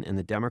union and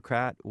the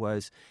Democrat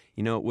was,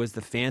 it was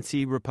the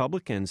fancy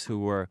Republicans who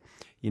were,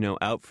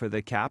 out for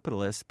the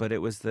capitalists, but it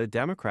was the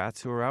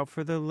Democrats who were out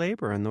for the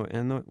labor and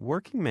the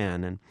working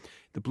man and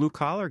the blue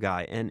collar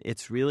guy. And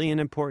it's really an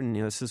important,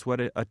 this is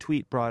what a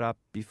tweet brought up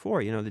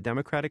before, the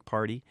Democratic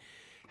Party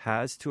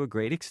has to a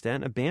great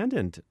extent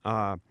abandoned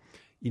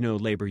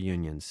labor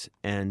unions.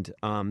 And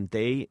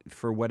they,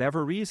 for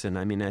whatever reason,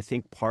 I mean, I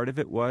think part of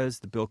it was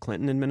the Bill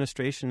Clinton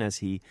administration as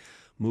he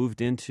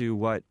moved into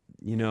what,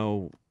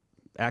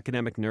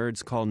 academic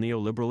nerds call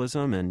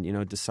neoliberalism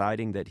and,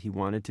 deciding that he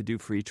wanted to do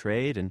free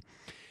trade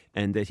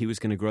and that he was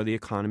going to grow the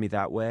economy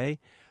that way,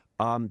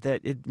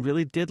 that it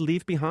really did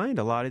leave behind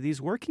a lot of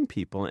these working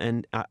people.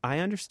 And I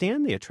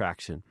understand the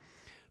attraction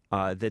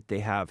that they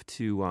have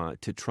to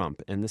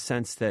Trump in the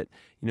sense that,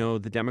 the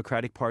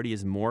Democratic Party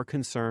is more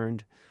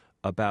concerned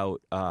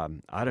about,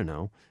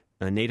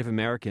 Native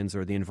Americans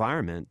or the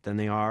environment than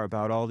they are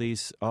about all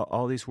these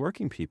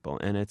working people.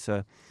 And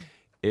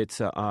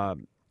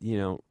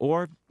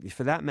or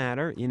for that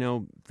matter,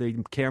 they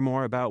care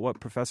more about what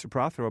Professor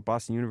Prothero at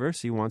Boston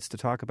University wants to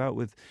talk about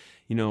with,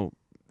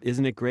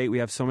 isn't it great we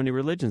have so many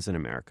religions in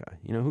America?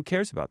 Who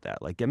cares about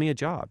that? Like, get me a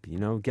job,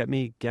 get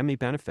me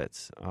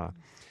benefits.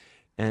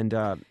 And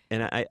I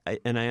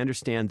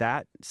understand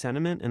that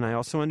sentiment, and I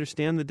also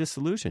understand the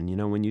disillusion.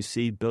 When you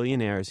see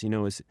billionaires,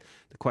 the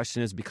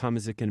question has become,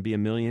 is it going to be a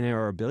millionaire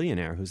or a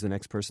billionaire? Who's the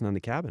next person on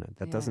the cabinet?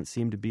 That doesn't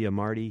seem to be a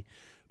Marty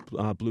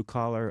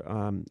blue-collar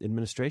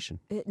administration.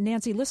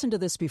 Nancy, listen to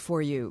this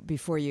before you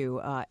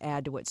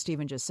add to what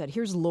Stephen just said.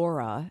 Here's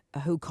Laura,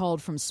 who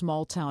called from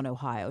small-town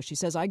Ohio. She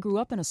says, I grew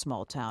up in a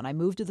small town. I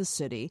moved to the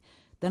city.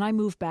 Then I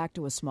moved back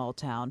to a small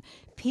town.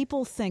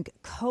 People think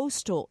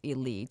coastal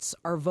elites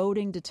are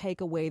voting to take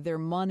away their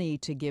money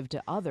to give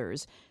to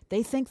others.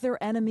 They think their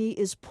enemy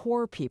is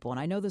poor people. And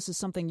I know this is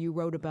something you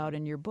wrote about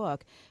in your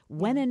book.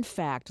 When in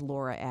fact,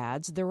 Laura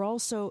adds, they're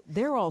also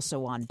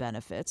on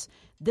benefits.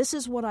 This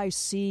is what I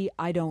see.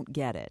 I don't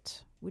get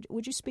it.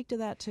 Would you speak to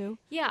that too?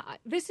 Yeah,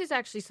 this is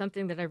actually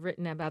something that I've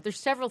written about. There's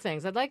several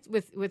things I'd like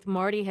with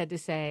Marty had to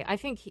say. I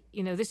think,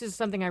 this is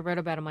something I wrote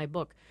about in my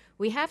book.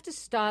 We have to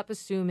stop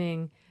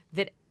assuming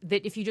that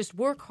if you just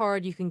work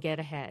hard, you can get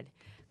ahead.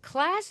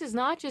 Class is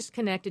not just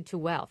connected to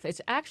wealth.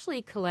 It's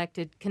actually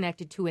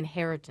connected to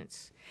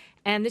inheritance.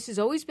 And this has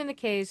always been the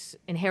case,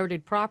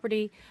 inherited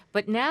property,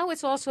 but now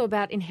it's also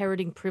about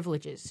inheriting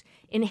privileges,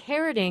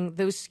 inheriting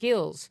those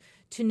skills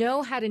to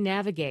know how to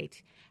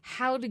navigate,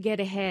 how to get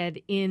ahead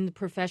in the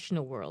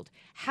professional world,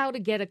 how to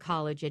get a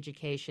college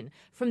education.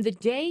 From the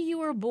day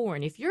you are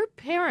born, if your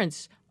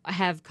parents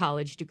have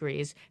college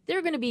degrees,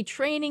 they're going to be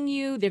training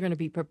you, they're going to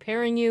be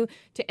preparing you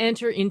to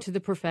enter into the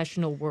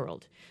professional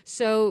world.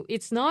 So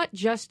it's not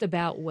just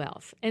about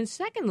wealth. And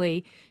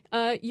secondly,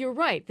 you're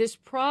right, this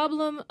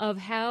problem of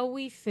how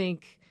we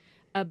think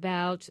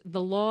about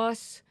the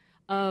loss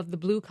of the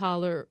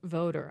blue-collar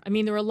voter. I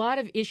mean, there are a lot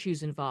of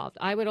issues involved.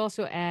 I would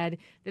also add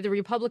that the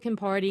Republican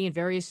Party in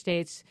various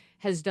states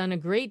has done a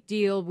great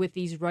deal with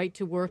these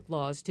right-to-work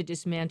laws to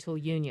dismantle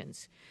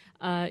unions.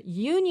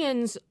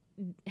 Unions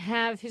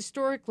have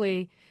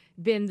historically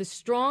been the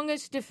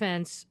strongest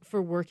defense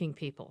for working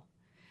people.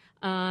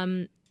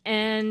 And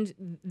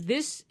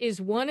this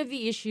is one of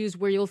the issues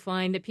where you'll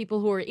find that people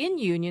who are in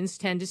unions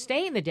tend to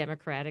stay in the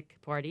Democratic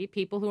Party.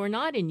 People who are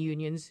not in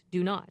unions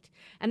do not.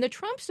 And the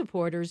Trump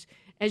supporters,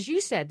 as you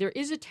said, there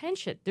is a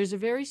tension. There's a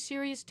very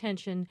serious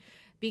tension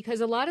because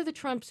a lot of the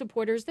Trump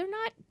supporters, they're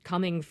not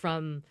coming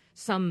from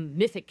some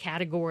mythic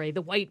category,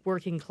 the white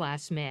working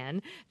class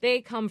man.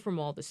 They come from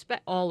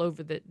all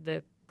over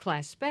the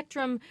class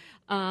spectrum,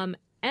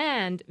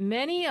 and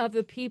many of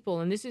the people,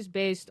 and this is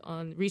based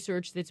on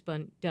research that's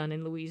been done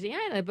in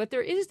Louisiana, but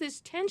there is this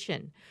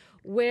tension,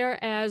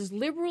 whereas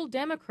liberal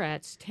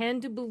Democrats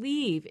tend to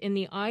believe in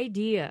the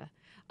idea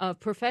of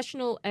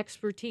professional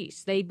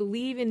expertise. They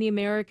believe in the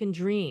American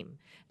dream.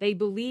 They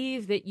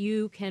believe that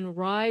you can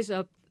rise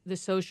up the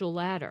social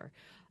ladder.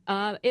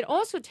 It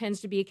also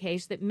tends to be a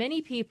case that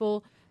many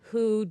people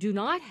who do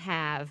not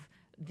have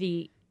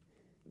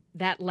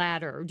that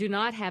ladder, do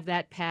not have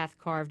that path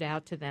carved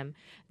out to them,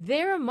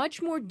 they're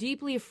much more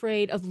deeply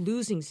afraid of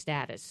losing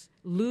status,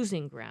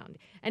 losing ground.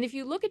 And if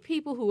you look at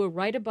people who are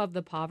right above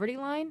the poverty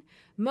line,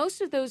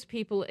 most of those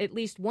people, at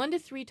least 1 to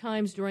 3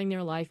 times during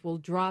their life, will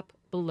drop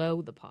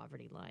below the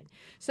poverty line.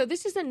 So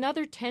this is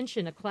another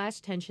tension, a class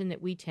tension that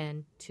we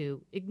tend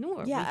to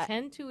ignore. Yeah. We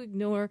tend to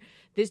ignore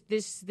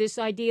this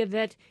idea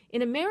that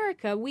in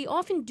America, we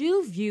often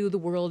do view the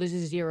world as a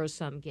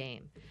zero-sum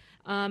game.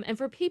 And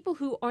for people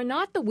who are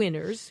not the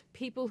winners,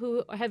 people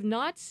who have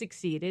not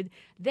succeeded,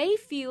 they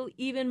feel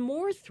even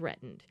more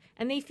threatened.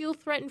 And they feel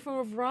threatened from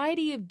a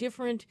variety of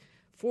different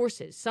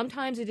forces.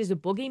 Sometimes it is a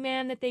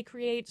boogeyman that they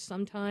create.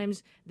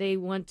 Sometimes they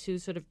want to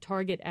sort of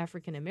target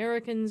African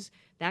Americans.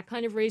 That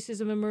kind of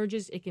racism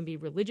emerges. It can be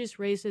religious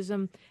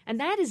racism. And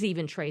that is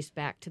even traced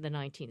back to the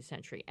 19th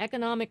century.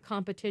 Economic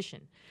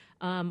competition.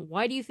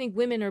 Why do you think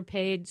women are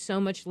paid so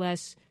much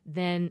less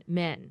than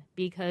men?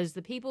 Because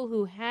the people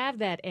who have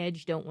that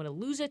edge don't want to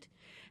lose it,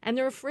 and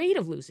they're afraid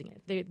of losing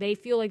it. They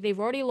feel like they've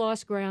already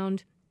lost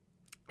ground,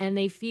 and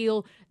they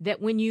feel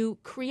that when you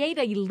create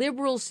a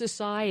liberal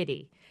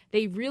society,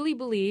 they really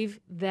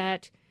believe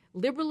that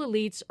liberal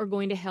elites are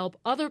going to help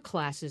other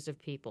classes of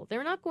people.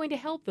 They're not going to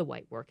help the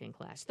white working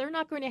class. They're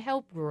not going to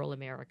help rural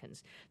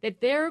Americans.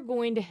 That they're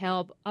going to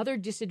help other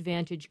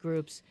disadvantaged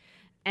groups.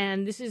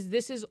 And this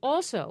is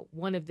also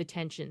one of the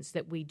tensions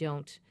that we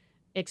don't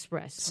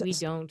express, we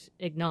don't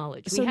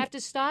acknowledge. We have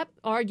to stop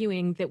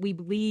arguing that we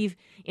believe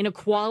in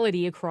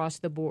equality across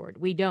the board.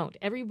 We don't.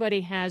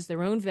 Everybody has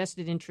their own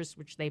vested interests,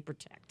 which they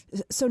protect.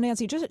 So,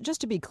 Nancy, just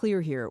to be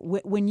clear here,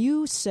 when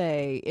you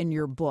say in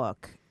your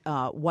book,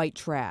 White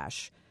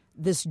Trash,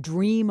 this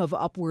dream of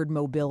upward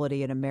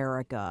mobility in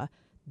America,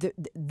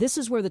 this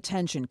is where the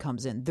tension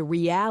comes in, the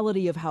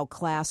reality of how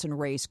class and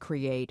race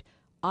create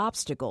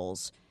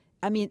obstacles.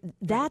 I mean,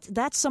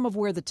 that's some of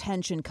where the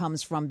tension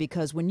comes from,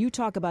 because when you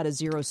talk about a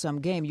zero-sum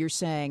game, you're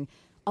saying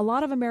a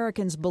lot of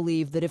Americans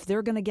believe that if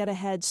they're going to get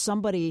ahead,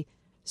 somebody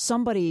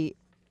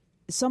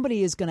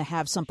is going to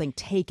have something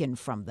taken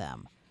from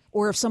them.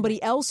 Or if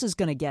somebody else is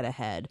going to get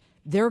ahead,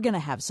 they're going to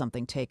have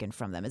something taken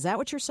from them. Is that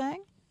what you're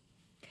saying?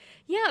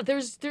 Yeah,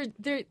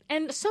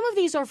 and some of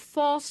these are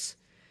false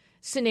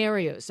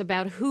scenarios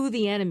about who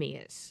the enemy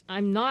is.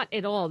 I'm not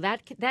at all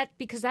that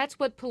because that's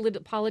what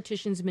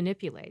politicians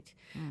manipulate.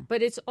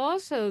 But it's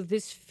also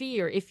this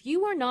fear. If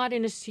you are not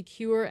in a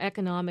secure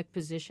economic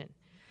position,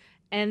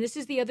 and this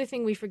is the other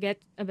thing we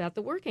forget about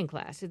the working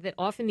class, is that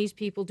often these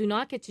people do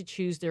not get to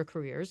choose their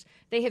careers.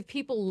 They have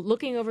people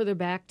looking over their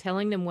back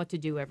telling them what to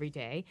do every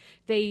day.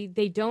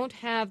 They don't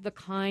have the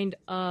kind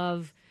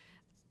of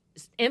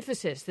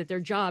emphasis that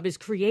their job is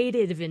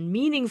creative and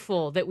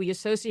meaningful that we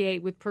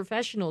associate with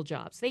professional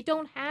jobs. They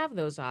don't have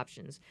those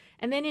options.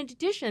 And then in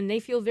addition, they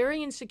feel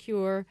very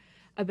insecure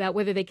about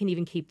whether they can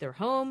even keep their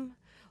home,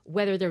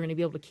 whether they're going to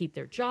be able to keep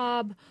their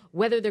job,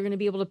 whether they're going to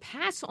be able to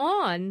pass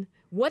on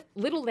what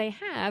little they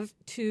have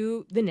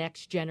to the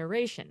next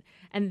generation.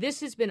 And this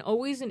has been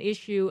always an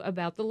issue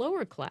about the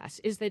lower class,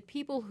 is that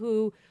people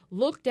who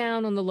look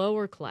down on the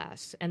lower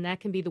class, and that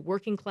can be the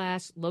working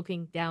class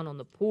looking down on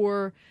the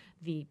poor,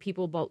 the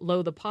people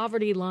below the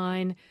poverty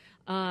line,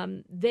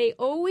 they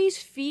always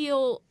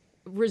feel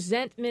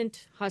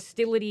resentment,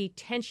 hostility,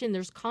 tension.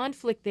 There's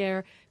conflict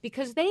there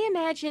because they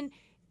imagine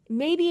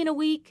maybe in a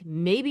week,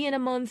 maybe in a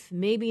month,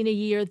 maybe in a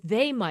year,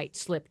 they might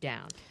slip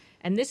down.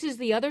 And this is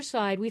the other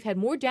side. We've had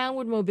more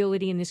downward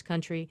mobility in this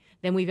country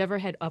than we've ever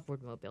had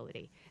upward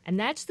mobility. And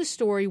that's the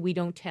story we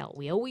don't tell.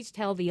 We always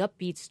tell the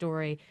upbeat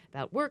story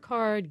about work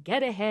hard,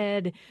 get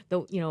ahead,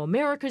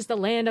 America's the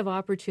land of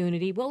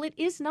opportunity. Well, it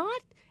is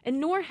not, and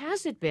nor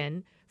has it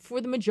been for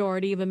the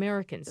majority of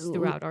Americans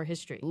throughout our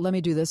history. Let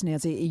me do this,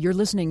 Nancy. You're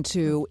listening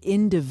to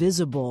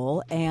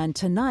Indivisible, and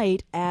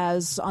tonight,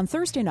 as on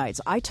Thursday nights,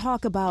 I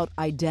talk about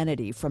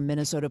identity from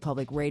Minnesota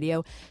Public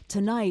Radio.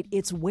 Tonight,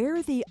 it's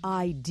where the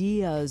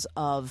ideas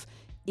of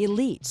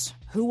elites,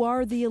 who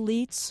are the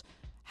elites,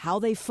 how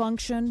they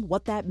function,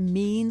 what that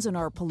means in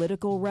our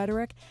political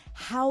rhetoric,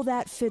 how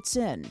that fits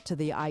in to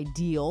the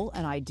ideal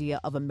and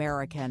idea of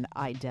American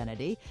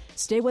identity.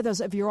 Stay with us.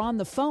 If you're on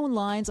the phone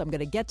lines, I'm going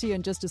to get to you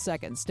in just a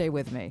second. Stay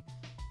with me.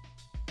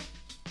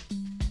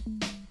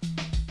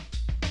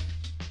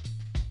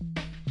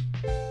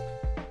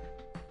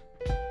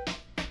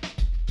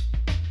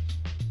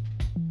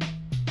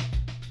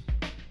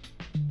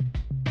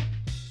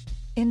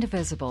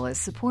 Indivisible is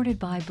supported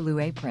by Blue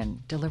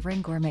Apron,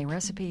 delivering gourmet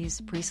recipes,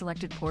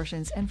 pre-selected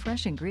portions, and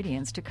fresh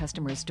ingredients to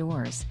customers'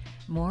 doors.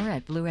 More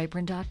at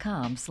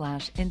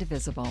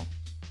blueapron.com/indivisible.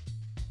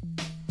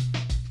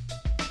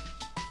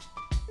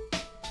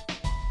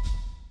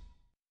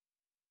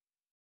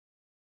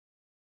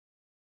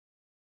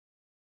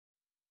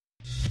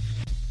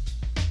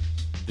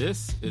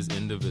 This is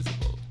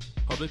Indivisible,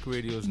 Public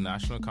Radio's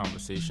national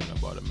conversation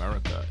about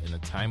America in a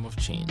time of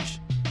change.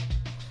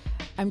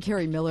 I'm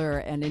Carrie Miller,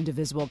 and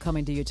Indivisible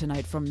coming to you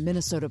tonight from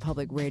Minnesota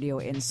Public Radio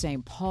in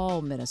St.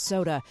 Paul,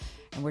 Minnesota.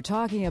 And we're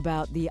talking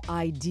about the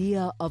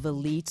idea of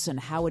elites and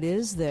how it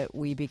is that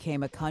we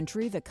became a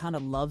country that kind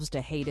of loves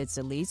to hate its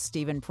elites.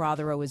 Stephen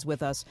Prothero is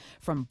with us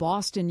from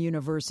Boston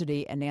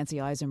University, and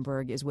Nancy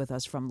Eisenberg is with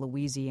us from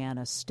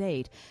Louisiana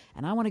State.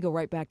 And I want to go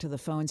right back to the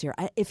phones here.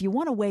 If you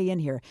want to weigh in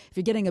here, if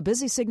you're getting a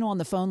busy signal on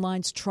the phone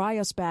lines, try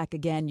us back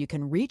again. You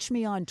can reach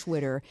me on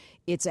Twitter.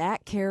 It's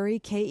at Kerry,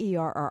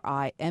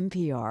 Kerri,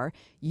 NPR.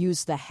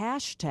 Use the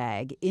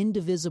hashtag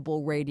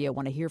Indivisible Radio. I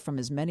want to hear from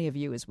as many of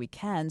you as we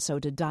can. So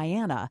to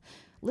Diana,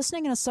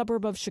 listening in a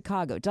suburb of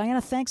Chicago.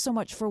 Diana, thanks so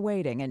much for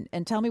waiting,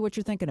 and tell me what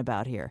you're thinking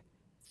about here.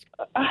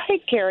 Hi,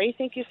 Carrie.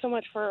 Thank you so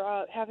much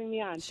for having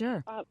me on.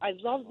 Sure. I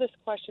love this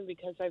question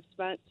because I've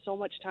spent so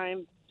much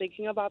time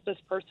thinking about this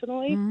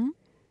personally. Mm-hmm.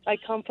 I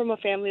come from a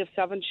family of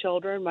 7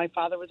 children. My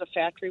father was a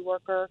factory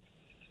worker.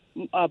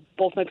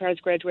 Both my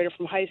parents graduated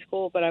from high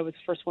school, but I was the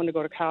first one to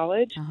go to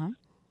college.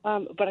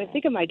 But I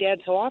think of my dad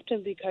so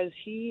often because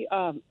he,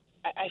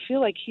 I feel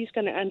like he's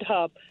going to end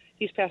up,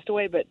 he's passed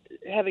away, but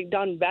having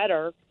done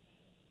better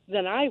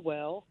than I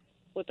will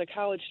with a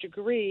college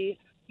degree,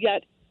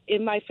 yet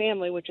in my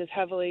family, which is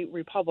heavily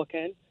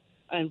Republican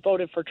and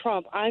voted for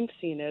Trump, I'm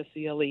seen as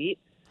the elite.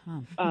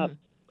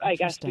 I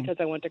guess because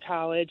I went to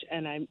college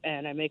and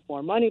I make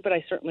more money, but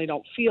I certainly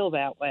don't feel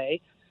that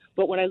way.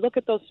 But when I look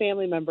at those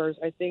family members,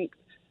 I think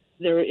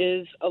there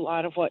is a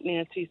lot of what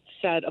Nancy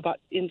said about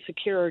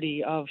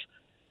insecurity of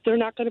they're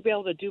not going to be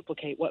able to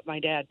duplicate what my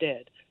dad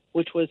did,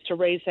 which was to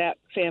raise that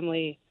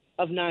family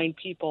of 9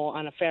 people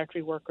on a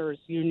factory workers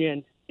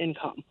union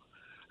income.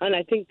 And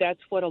I think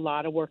that's what a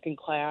lot of working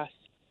class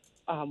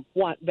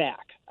want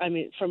back. I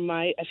mean,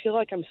 I feel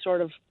like I'm sort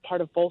of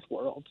part of both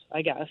worlds,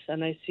 I guess.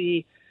 And I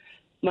see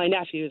my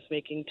nephews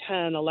making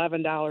 $10,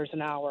 $11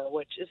 an hour,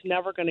 which is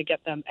never going to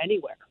get them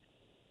anywhere.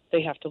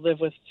 They have to live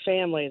with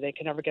family. They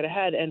can never get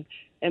ahead.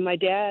 And my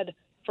dad,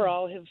 for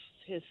all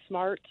his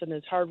smarts and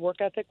his hard work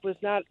ethic, was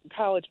not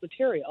college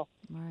material.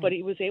 Right. But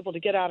he was able to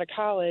get out of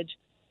college,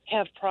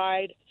 have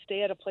pride,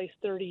 stay at a place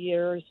 30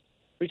 years,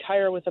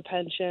 retire with a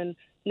pension,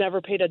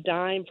 never paid a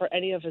dime for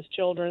any of his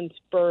children's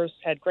births,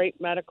 had great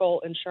medical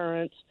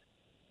insurance,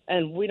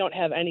 and we don't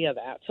have any of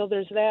that. So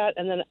there's that,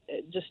 and then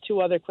just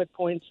 2 other quick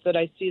points that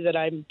I see that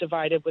I'm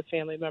divided with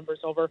family members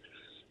over.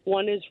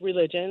 One is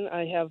religion.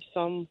 I have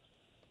some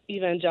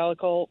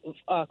evangelical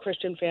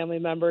Christian family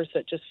members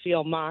that just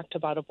feel mocked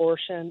about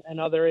abortion and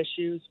other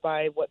issues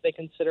by what they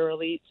consider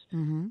elites.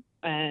 Mm-hmm.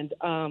 And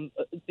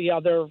the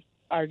other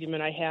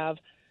argument I have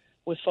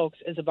with folks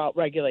is about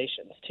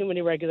regulations. Too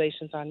many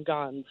regulations on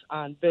guns,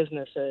 on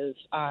businesses,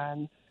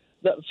 on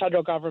the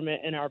federal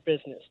government and our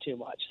business too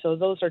much. So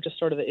those are just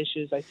sort of the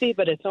issues I see.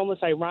 But it's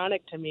almost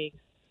ironic to me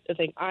to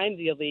think I'm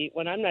the elite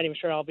when I'm not even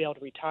sure I'll be able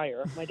to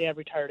retire. My dad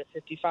retired at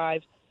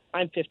 55.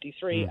 I'm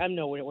 53. I'm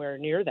nowhere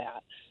near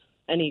that.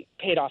 And he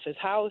paid off his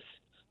house.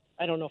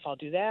 I don't know if I'll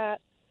do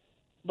that.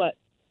 But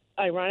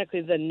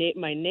ironically,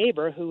 my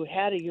neighbor who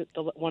had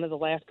one of the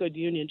last good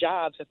union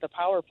jobs at the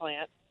power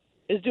plant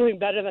is doing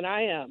better than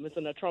I am as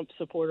a Trump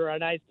supporter.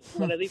 And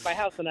when I leave my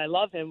house and I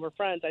love him, we're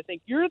friends, I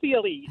think, you're the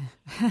elite.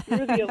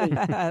 You're the elite.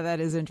 That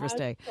is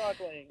interesting.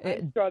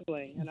 I'm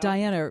struggling. You know?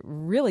 Diana,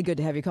 really good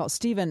to have you call.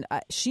 Stephen,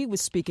 she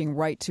was speaking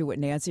right to what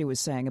Nancy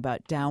was saying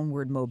about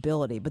downward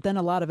mobility, but then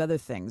a lot of other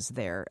things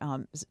there.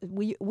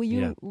 Will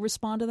you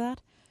respond to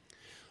that?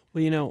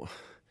 Well,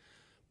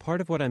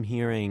 part of what I'm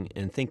hearing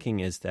and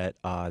thinking is that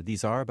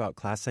these are about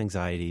class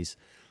anxieties,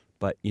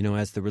 but,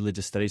 as the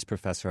religious studies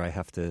professor, I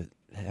have to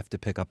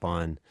pick up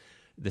on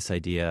this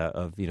idea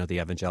of, the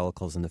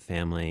evangelicals in the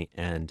family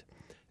and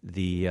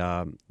the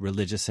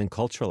religious and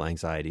cultural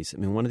anxieties. I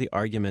mean, one of the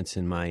arguments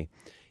in my,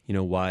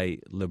 why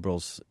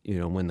liberals,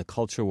 win the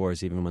culture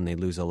wars, even when they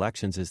lose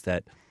elections, is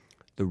that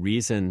the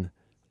reason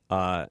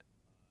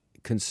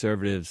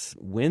conservatives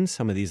win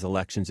some of these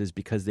elections is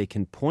because they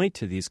can point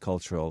to these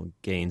cultural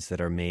gains that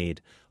are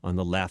made on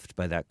the left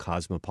by that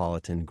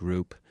cosmopolitan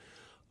group,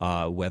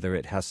 whether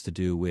it has to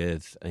do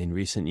with, in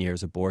recent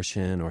years,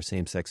 abortion or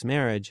same-sex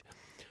marriage,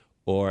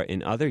 or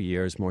in other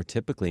years, more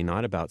typically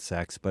not about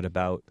sex, but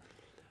about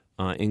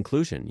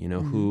inclusion,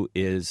 who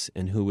is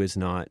and who is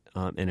not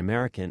an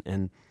American.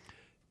 And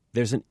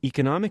there's an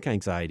economic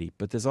anxiety,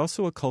 but there's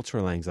also a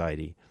cultural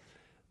anxiety.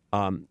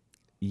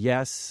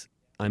 Yes,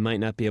 I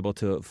might not be able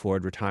to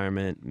afford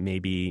retirement.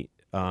 Maybe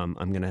I'm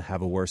going to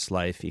have a worse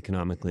life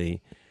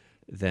economically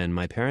than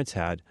my parents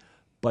had.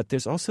 But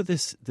there's also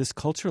this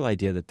cultural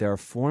idea that there are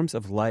forms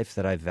of life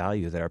that I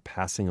value that are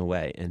passing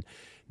away. And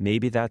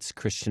maybe that's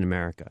Christian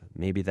America.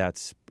 Maybe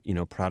that's,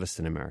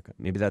 Protestant America.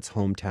 Maybe that's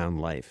hometown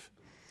life.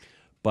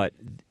 But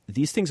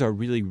these things are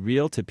really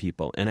real to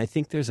people. And I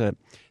think there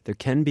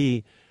can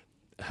be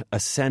a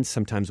sense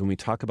sometimes when we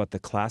talk about the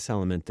class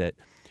element that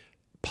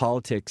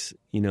politics,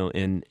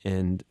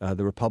 and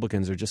the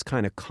Republicans are just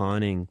kind of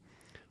conning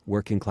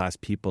working class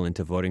people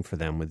into voting for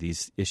them with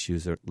these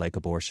issues like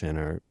abortion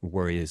or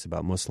worries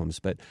about Muslims.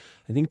 But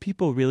I think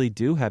people really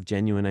do have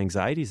genuine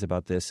anxieties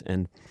about this.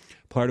 And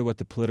part of what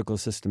the political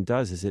system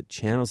does is it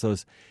channels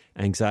those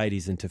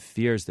anxieties into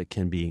fears that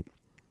can be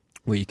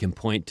where you can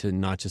point to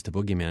not just a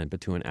boogeyman,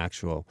 but to an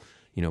actual,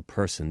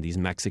 person. These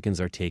Mexicans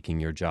are taking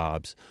your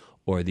jobs,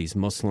 or these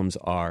Muslims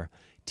are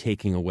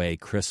taking away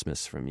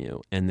Christmas from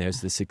you. And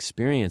there's this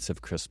experience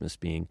of Christmas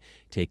being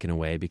taken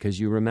away because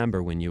you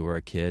remember when you were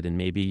a kid, and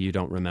maybe you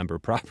don't remember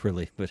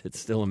properly, but it's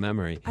still a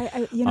memory.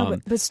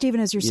 But Stephen,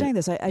 as you're saying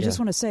this, I just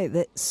want to say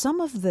that some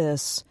of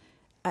this,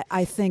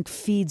 I think,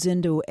 feeds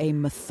into a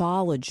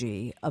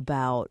mythology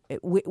about,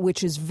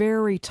 which is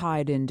very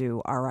tied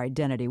into our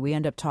identity. We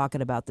end up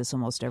talking about this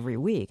almost every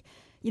week.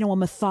 A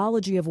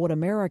mythology of what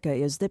America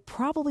is that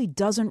probably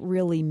doesn't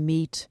really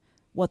meet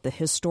the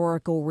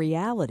historical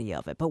reality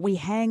of it. But we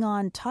hang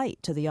on tight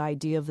to the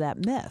idea of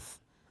that myth.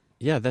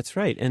 Yeah, that's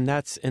right. And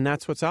that's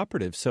what's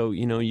operative. So,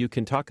 you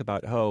can talk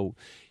about,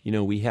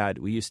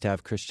 we used to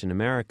have Christian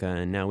America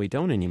and now we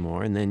don't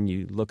anymore. And then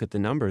you look at the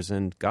numbers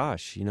and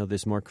gosh,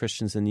 there's more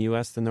Christians in the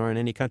U.S. than there are in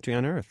any country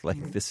on earth. Like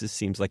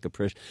seems like a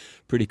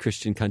pretty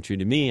Christian country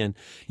to me. And,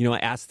 I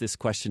ask this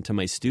question to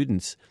my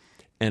students.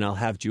 And I'll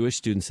have Jewish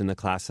students in the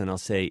class and I'll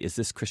say, is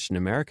this Christian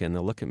America? And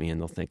they'll look at me and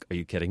they'll think, are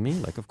you kidding me?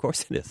 Like, of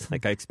course it is.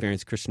 Like, I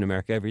experience Christian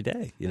America every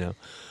day,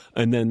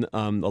 And then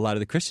a lot of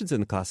the Christians in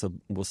the class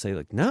will say,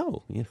 like,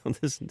 no,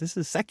 this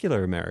is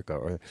secular America,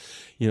 or,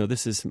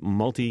 this is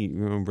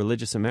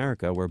multi-religious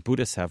America where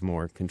Buddhists have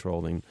more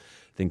control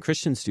than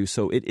Christians do.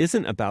 So it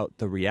isn't about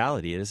the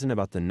reality. It isn't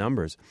about the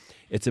numbers.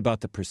 It's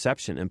about the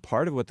perception. And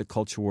part of what the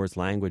culture wars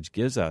language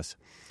gives us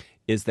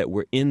is that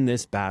we're in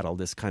this battle,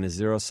 this kind of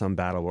zero-sum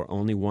battle where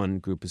only one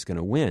group is going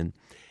to win.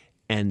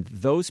 And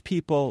those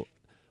people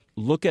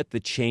look at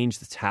the change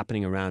that's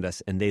happening around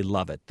us and they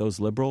love it. Those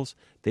liberals,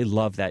 they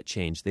love that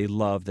change. They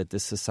love that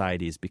this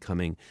society is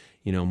becoming,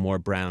 more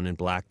brown and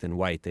black than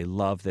white. They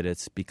love that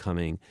it's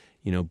becoming,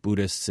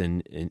 Buddhists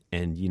and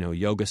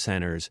yoga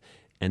centers,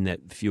 and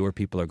that fewer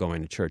people are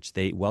going to church.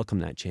 They welcome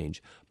that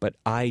change. But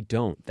I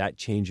don't. That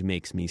change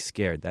makes me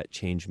scared. That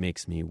change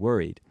makes me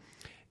worried.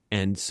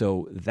 And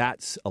so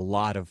that's a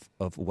lot of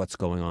what's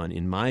going on,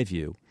 in my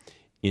view,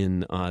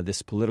 in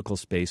this political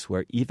space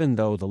where even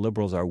though the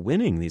liberals are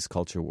winning these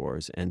culture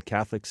wars and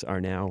Catholics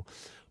are now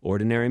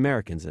ordinary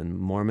Americans and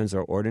Mormons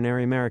are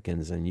ordinary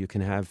Americans and you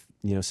can have,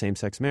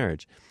 same-sex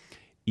marriage,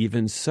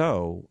 even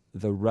so,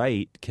 the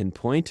right can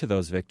point to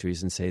those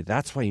victories and say,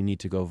 that's why you need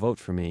to go vote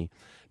for me,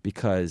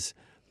 because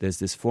there's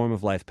this form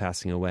of life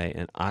passing away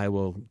and I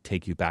will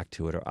take you back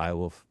to it, or I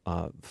will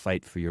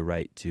fight for your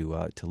right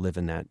to live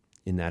in that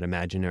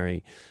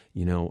imaginary,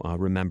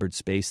 remembered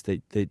space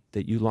that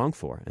you long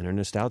for and are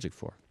nostalgic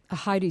for.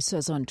 Heidi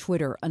says on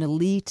Twitter, an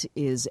elite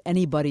is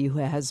anybody who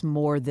has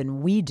more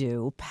than we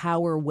do: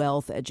 power,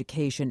 wealth,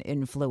 education,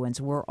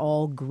 influence. We're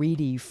all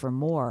greedy for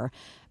more.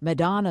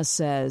 Madonna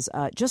says,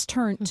 just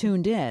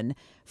tuned in,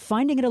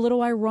 finding it a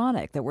little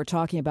ironic that we're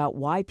talking about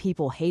why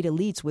people hate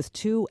elites with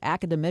two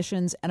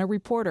academicians and a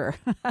reporter.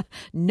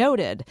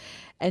 Noted.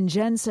 And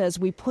Jen says,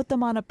 we put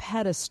them on a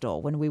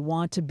pedestal when we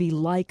want to be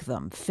like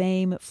them.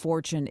 Fame,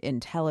 fortune,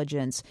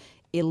 intelligence.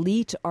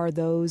 Elite are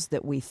those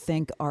that we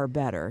think are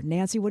better.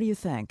 Nancy, what do you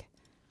think?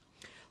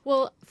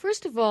 Well,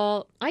 first of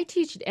all, I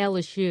teach at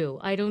LSU.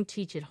 I don't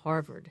teach at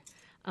Harvard.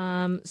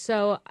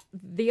 So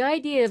the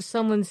idea of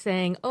someone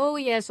saying, oh,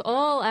 yes,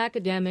 all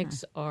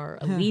academics are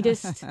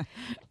elitist,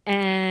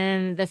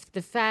 and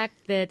the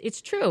fact that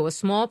it's true, a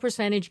small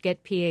percentage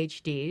get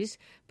PhDs,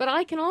 but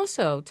I can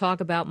also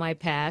talk about my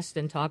past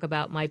and talk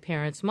about my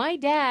parents. My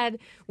dad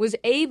was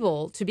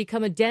able to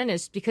become a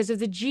dentist because of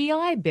the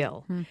GI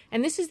Bill.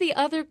 And this is the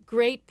other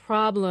great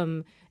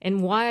problem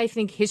and why I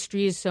think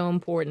history is so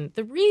important.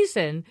 The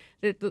reason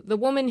that the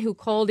woman who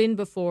called in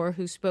before,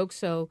 who spoke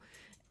so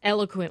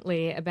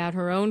eloquently about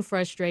her own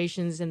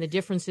frustrations and the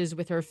differences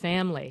with her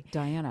family,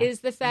 Diana,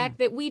 is the fact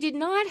that we did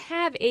not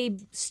have a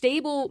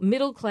stable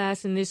middle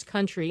class in this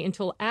country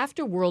until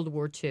after World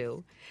War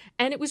II.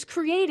 And it was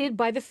created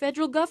by the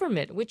federal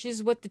government, which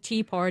is what the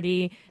Tea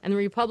Party and the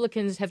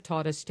Republicans have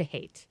taught us to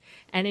hate.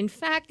 And in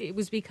fact, it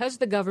was because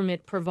the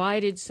government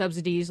provided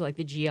subsidies like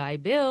the GI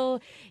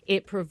Bill.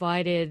 It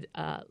provided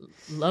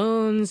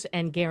loans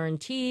and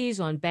guarantees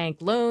on bank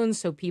loans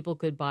so people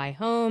could buy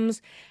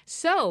homes.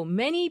 So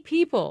many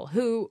people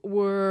who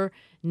were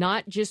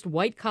not just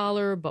white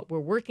collar, but were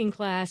working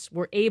class,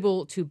 were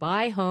able to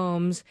buy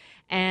homes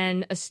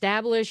and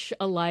establish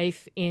a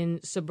life in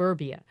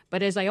suburbia.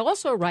 But as I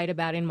also write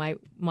about in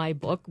my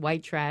book,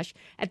 White Trash,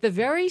 at the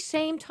very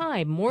same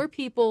time, more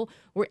people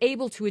were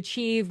able to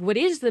achieve what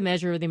is the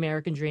measure of the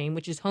American dream,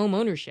 which is home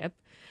ownership.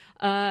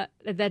 At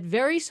that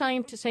very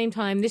same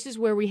time, this is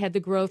where we had the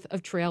growth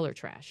of trailer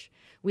trash.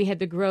 We had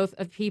the growth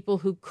of people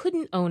who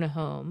couldn't own a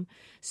home,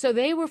 so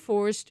they were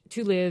forced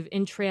to live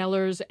in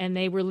trailers, and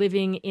they were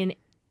living in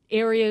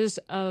areas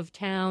of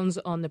towns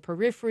on the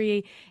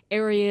periphery,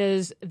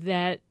 areas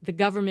that the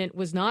government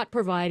was not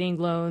providing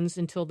loans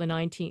until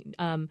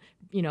the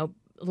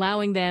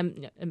allowing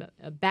them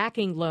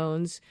backing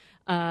loans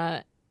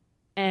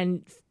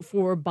and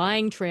for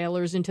buying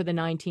trailers into the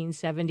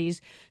 1970s.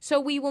 So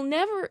we will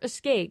never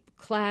escape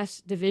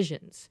class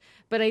divisions.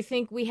 But I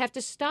think we have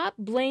to stop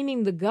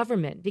blaming the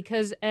government,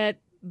 because at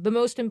the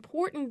most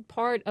important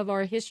part of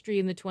our history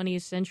in the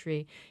 20th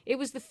century, it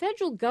was the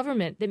federal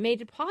government that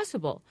made it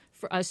possible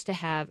for us to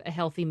have a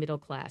healthy middle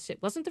class.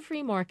 It wasn't the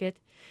free market.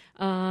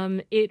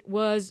 It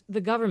was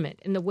the government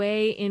and the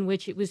way in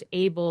which it was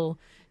able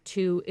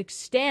to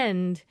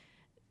extend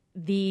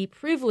the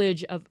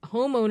privilege of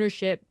home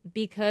ownership,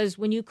 because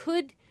when you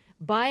could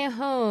buy a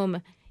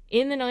home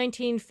in the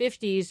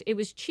 1950s, it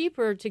was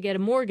cheaper to get a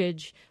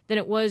mortgage than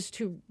it was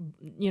to,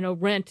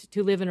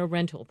 live in a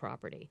rental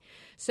property.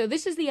 So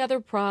this is the other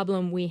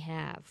problem we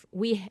have.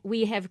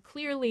 We have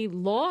clearly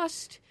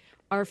lost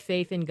our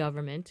faith in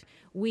government.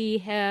 We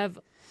have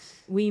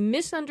we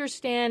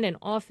misunderstand and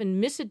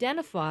often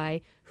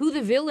misidentify who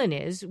the villain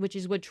is, which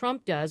is what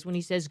Trump does when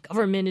he says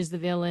government is the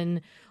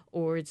villain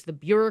or it's the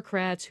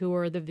bureaucrats who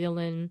are the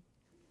villain.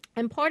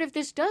 And part of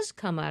this does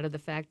come out of the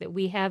fact that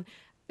we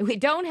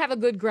don't have a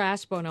good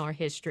grasp on our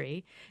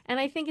history. And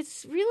I think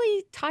it's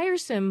really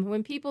tiresome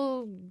when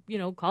people,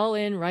 call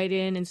in, write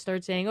in, and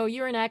start saying, oh,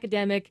 you're an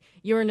academic,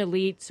 you're an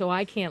elite, so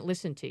I can't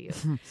listen to you.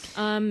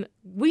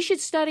 We should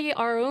study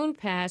our own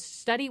past,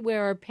 study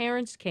where our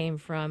parents came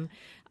from,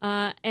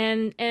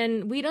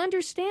 and we'd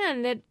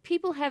understand that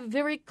people have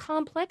very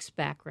complex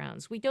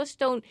backgrounds. We just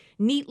don't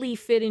neatly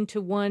fit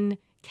into one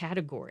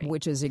category.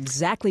 Which is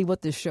exactly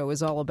what this show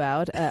is all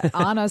about.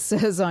 Anna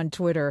says on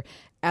Twitter,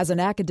 as an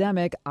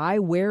academic, I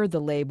wear the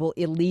label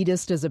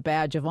elitist as a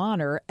badge of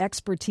honor.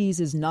 Expertise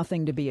is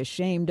nothing to be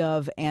ashamed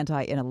of.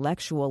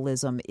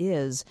 Anti-intellectualism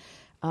is.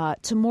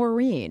 To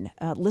Maureen,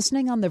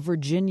 listening on the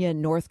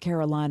Virginia-North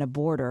Carolina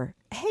border.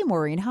 Hey,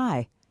 Maureen,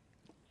 hi.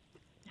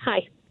 Hi.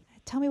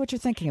 Tell me what you're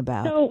thinking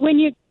about. So when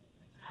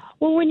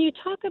you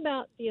talk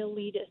about the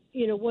elitist,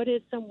 what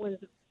is someone's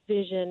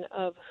vision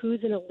of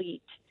who's an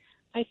elite?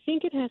 I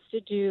think it has to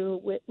do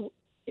with,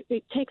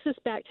 it takes us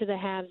back to the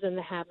haves and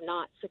the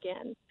have-nots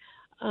again.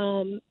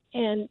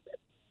 And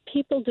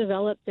people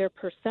develop their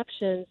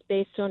perceptions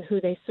based on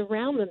who they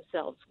surround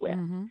themselves with.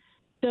 Mm-hmm.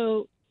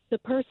 So the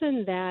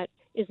person that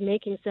is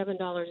making $7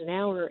 an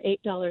hour or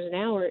 $8 an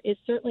hour is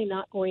certainly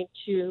not going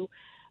to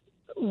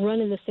run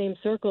in the same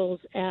circles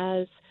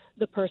as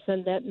the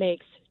person that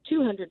makes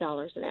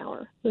 $200 an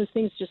hour. Those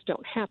things just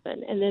don't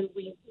happen. And then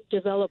we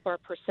develop our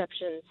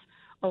perceptions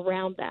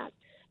around that.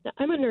 Now,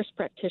 I'm a nurse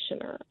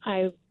practitioner.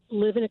 I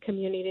live in a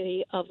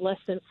community of less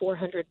than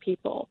 400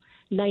 people.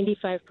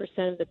 95%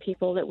 of the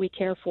people that we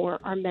care for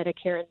are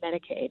Medicare and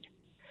Medicaid.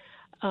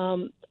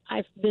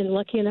 I've been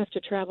lucky enough to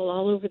travel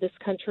all over this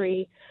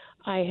country.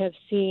 I have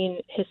seen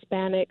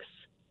Hispanics,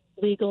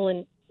 legal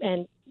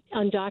and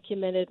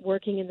undocumented,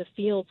 working in the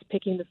fields,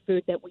 picking the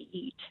food that we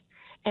eat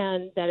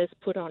and that is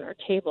put on our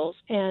tables.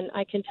 And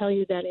I can tell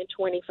you that in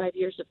 25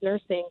 years of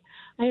nursing,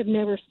 I have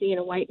never seen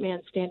a white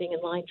man standing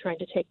in line trying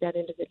to take that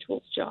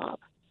individual's job,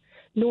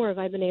 nor have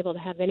I been able to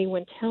have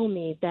anyone tell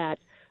me that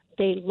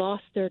they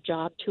lost their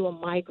job to a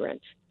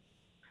migrant.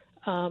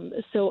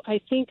 So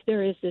I think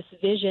there is this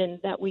vision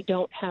that we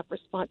don't have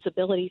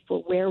responsibility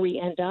for where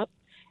we end up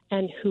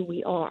and who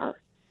we are.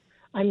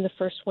 I'm the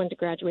first one to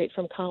graduate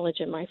from college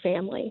in my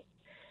family.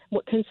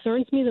 What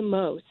concerns me the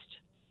most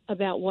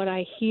about what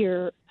I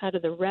hear out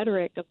of the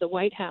rhetoric of the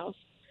White House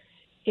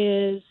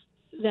is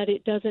that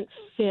it doesn't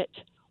fit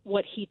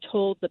what he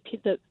told the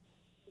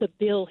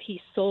bill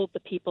he sold the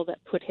people that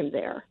put him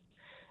there.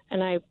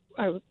 And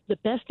the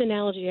best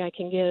analogy I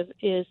can give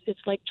is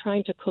it's like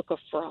trying to cook a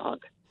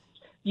frog.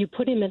 You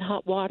put him in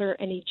hot water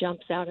and he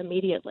jumps out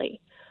immediately.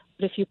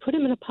 But if you put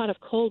him in a pot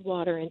of cold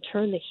water and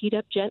turn the heat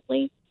up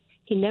gently,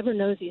 he never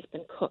knows he's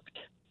been cooked.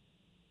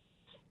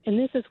 And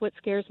this is what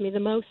scares me the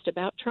most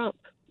about Trump,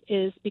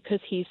 is because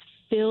he's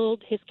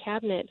filled his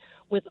cabinet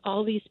with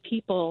all these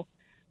people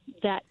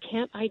that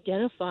can't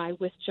identify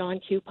with John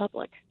Q.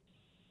 Public.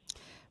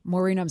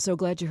 Maureen, I'm so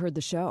glad you heard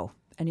the show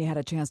and you had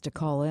a chance to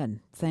call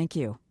in. Thank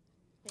you.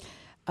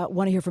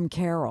 Want to hear from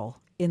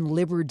Carol in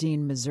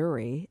Liberdine,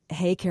 Missouri.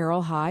 Hey,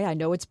 Carol. Hi. I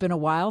know it's been a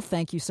while.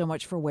 Thank you so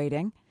much for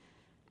waiting.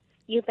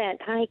 You bet.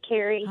 Hi,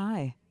 Carrie.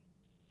 Hi.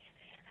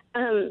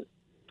 I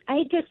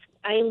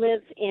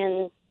live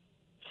in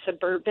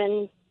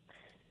suburban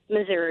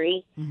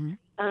Missouri. Mm-hmm.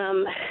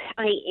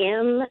 I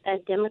am a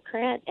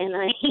Democrat, and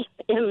I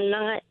am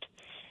not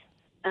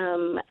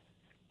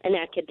an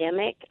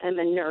academic. I'm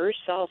a nurse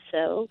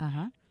also.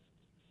 Uh-huh.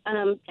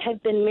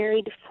 Have been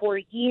married 4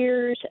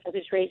 years. I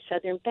was raised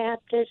Southern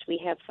Baptist. We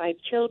have 5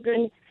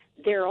 children.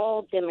 They're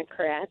all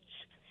Democrats.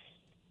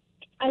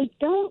 I'm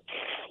not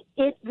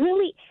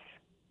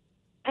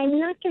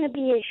going to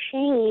be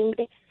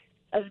ashamed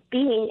of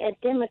being a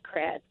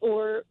Democrat,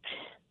 or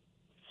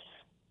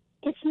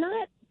it's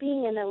not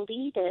being an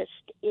elitist.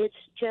 It's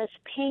just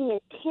paying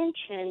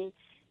attention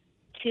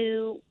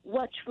to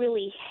what's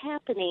really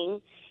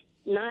happening,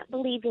 not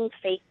believing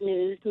fake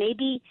news,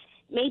 maybe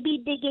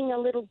digging a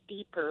little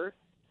deeper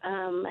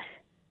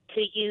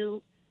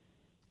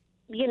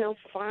to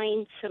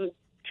find some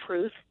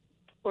truth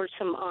or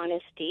some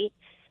honesty.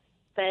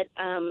 But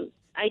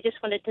I just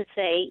wanted to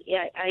say,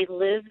 I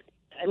live,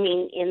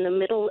 in the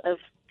middle of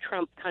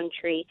Trump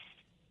country,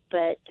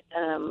 but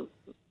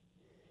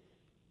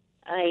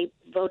I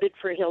voted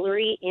for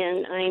Hillary,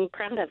 and I'm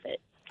proud of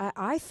it.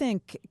 I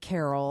think,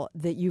 Carol,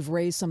 that you've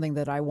raised something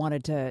that I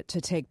wanted to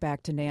take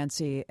back to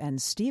Nancy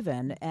and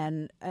Stephen.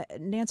 And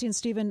Nancy and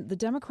Stephen, the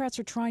Democrats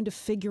are trying to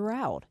figure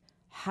out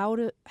how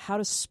to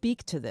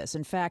speak to this.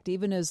 In fact,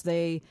 even as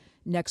they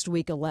next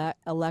week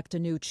elect a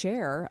new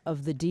chair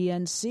of the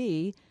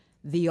DNC,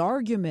 the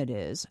argument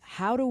is,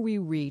 how do we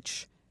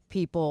reach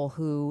people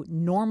who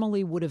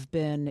normally would have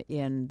been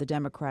in the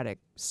Democratic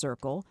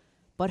circle,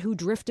 but who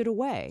drifted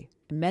away,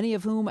 many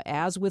of whom,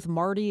 as with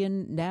Marty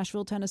in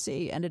Nashville,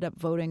 Tennessee, ended up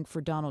voting for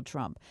Donald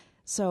Trump.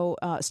 So,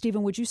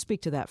 Stephen, would you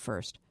speak to that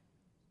first?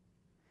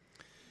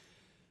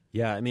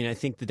 Yeah, I mean, I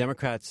think the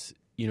Democrats,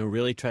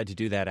 really tried to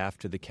do that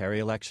after the Kerry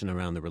election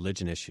around the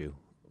religion issue,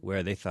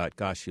 where they thought,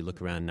 gosh, you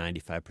look around,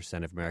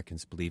 95% of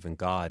Americans believe in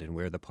God, and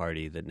we're the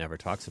party that never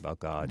talks about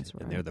God. That's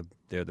right. And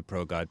they're the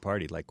pro-God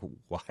party. Like,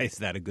 why is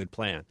that a good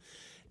plan?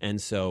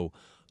 And so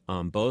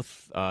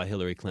both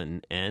Hillary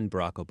Clinton and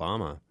Barack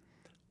Obama,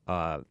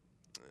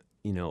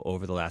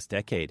 over the last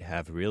decade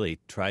have really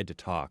tried to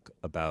talk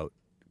about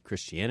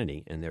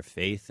Christianity and their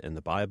faith and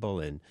the Bible,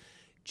 and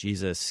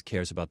Jesus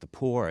cares about the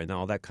poor and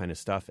all that kind of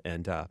stuff.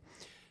 And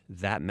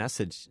that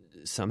message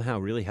somehow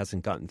really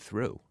hasn't gotten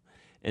through.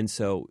 And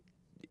so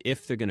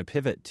if they're going to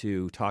pivot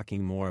to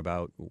talking more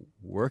about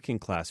working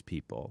class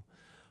people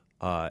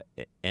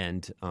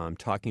and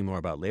talking more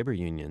about labor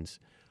unions,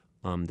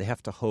 they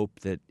have to hope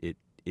that it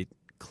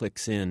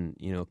clicks in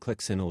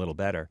a little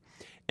better.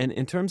 And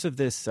in terms of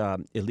this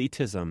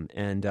elitism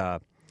and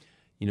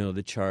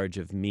the charge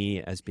of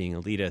me as being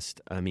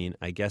elitist, I mean,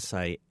 I guess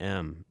I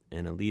am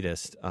an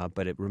elitist,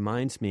 but it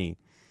reminds me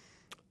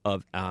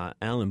of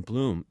Alan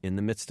Bloom in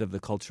the midst of the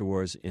culture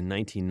wars in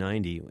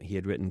 1990. He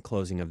had written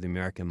Closing of the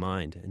American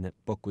Mind, and that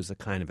book was a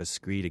kind of a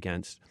screed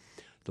against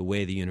the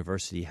way the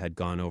university had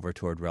gone over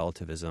toward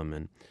relativism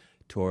and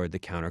toward the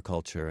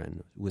counterculture,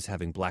 and was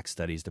having black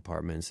studies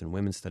departments and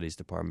women's studies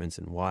departments,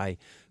 and why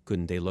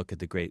couldn't they look at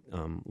the great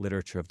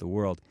literature of the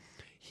world.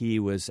 He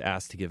was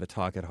asked to give a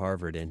talk at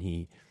Harvard, and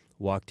he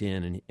walked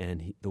in,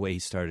 and the way he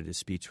started his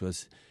speech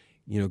was,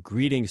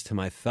 greetings to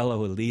my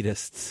fellow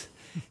elitists.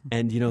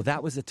 And,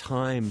 that was a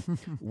time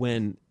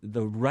when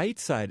the right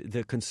side,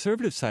 the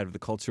conservative side of the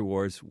culture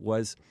wars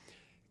was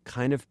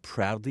kind of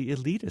proudly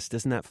elitist.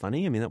 Isn't that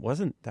funny? I mean, that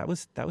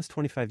was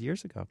 25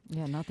 years ago.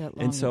 Yeah, not that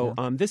long And so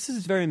ago. This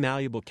is a very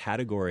malleable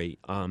category,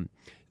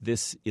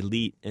 this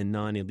elite and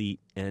non-elite.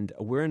 And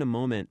we're in a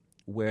moment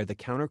where the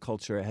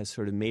counterculture has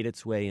sort of made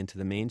its way into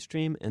the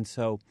mainstream. And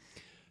so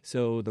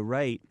the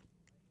right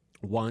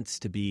wants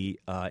to be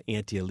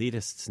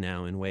anti-elitists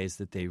now in ways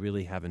that they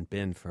really haven't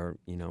been for,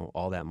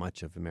 all that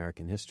much of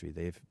American history.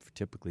 They've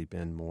typically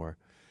been more,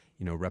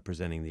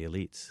 representing the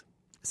elites.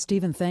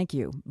 Stephen, thank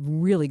you.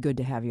 Really good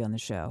to have you on the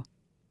show.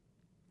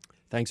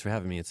 Thanks for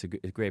having me. It's a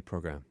great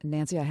program.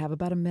 Nancy, I have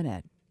about a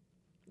minute.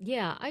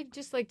 Yeah, I'd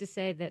just like to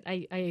say that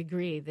I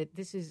agree that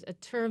this is a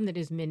term that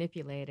is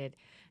manipulated.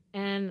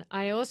 And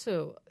I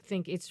also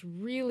think it's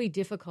really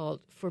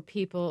difficult for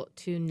people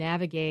to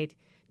navigate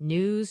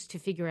news, to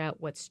figure out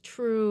what's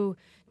true,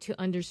 to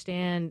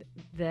understand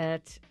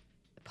that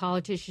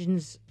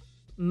politicians,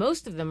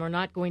 most of them are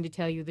not going to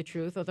tell you the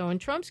truth, although in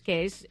Trump's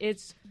case,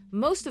 it's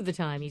most of the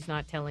time he's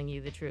not telling you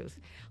the truth.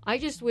 I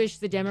just wish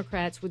the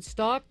Democrats would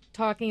stop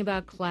talking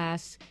about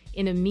class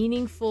in a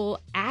meaningful,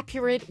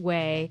 accurate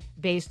way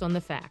based on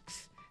the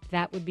facts.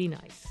 That would be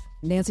nice.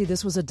 Nancy,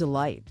 this was a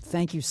delight.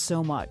 Thank you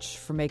so much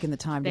for making the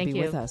time to be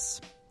with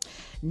us.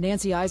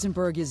 Nancy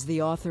Eisenberg is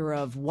the author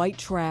of White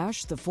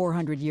Trash, the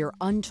 400-year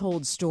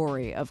untold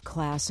story of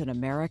class in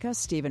America.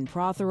 Stephen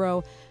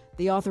Prothero,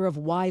 the author of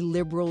Why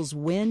Liberals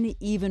Win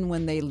Even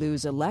When They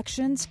Lose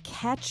Elections.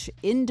 Catch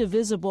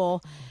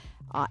Indivisible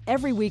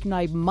every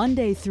weeknight,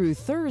 Monday through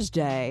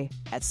Thursday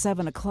at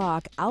 7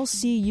 o'clock. I'll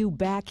see you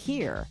back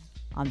here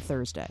on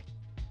Thursday.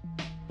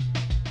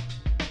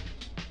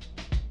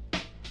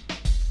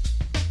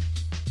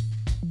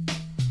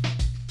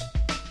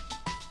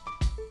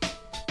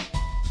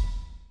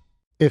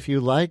 If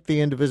you like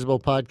the Indivisible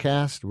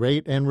podcast,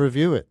 rate and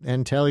review it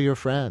and tell your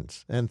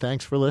friends. And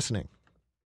thanks for listening.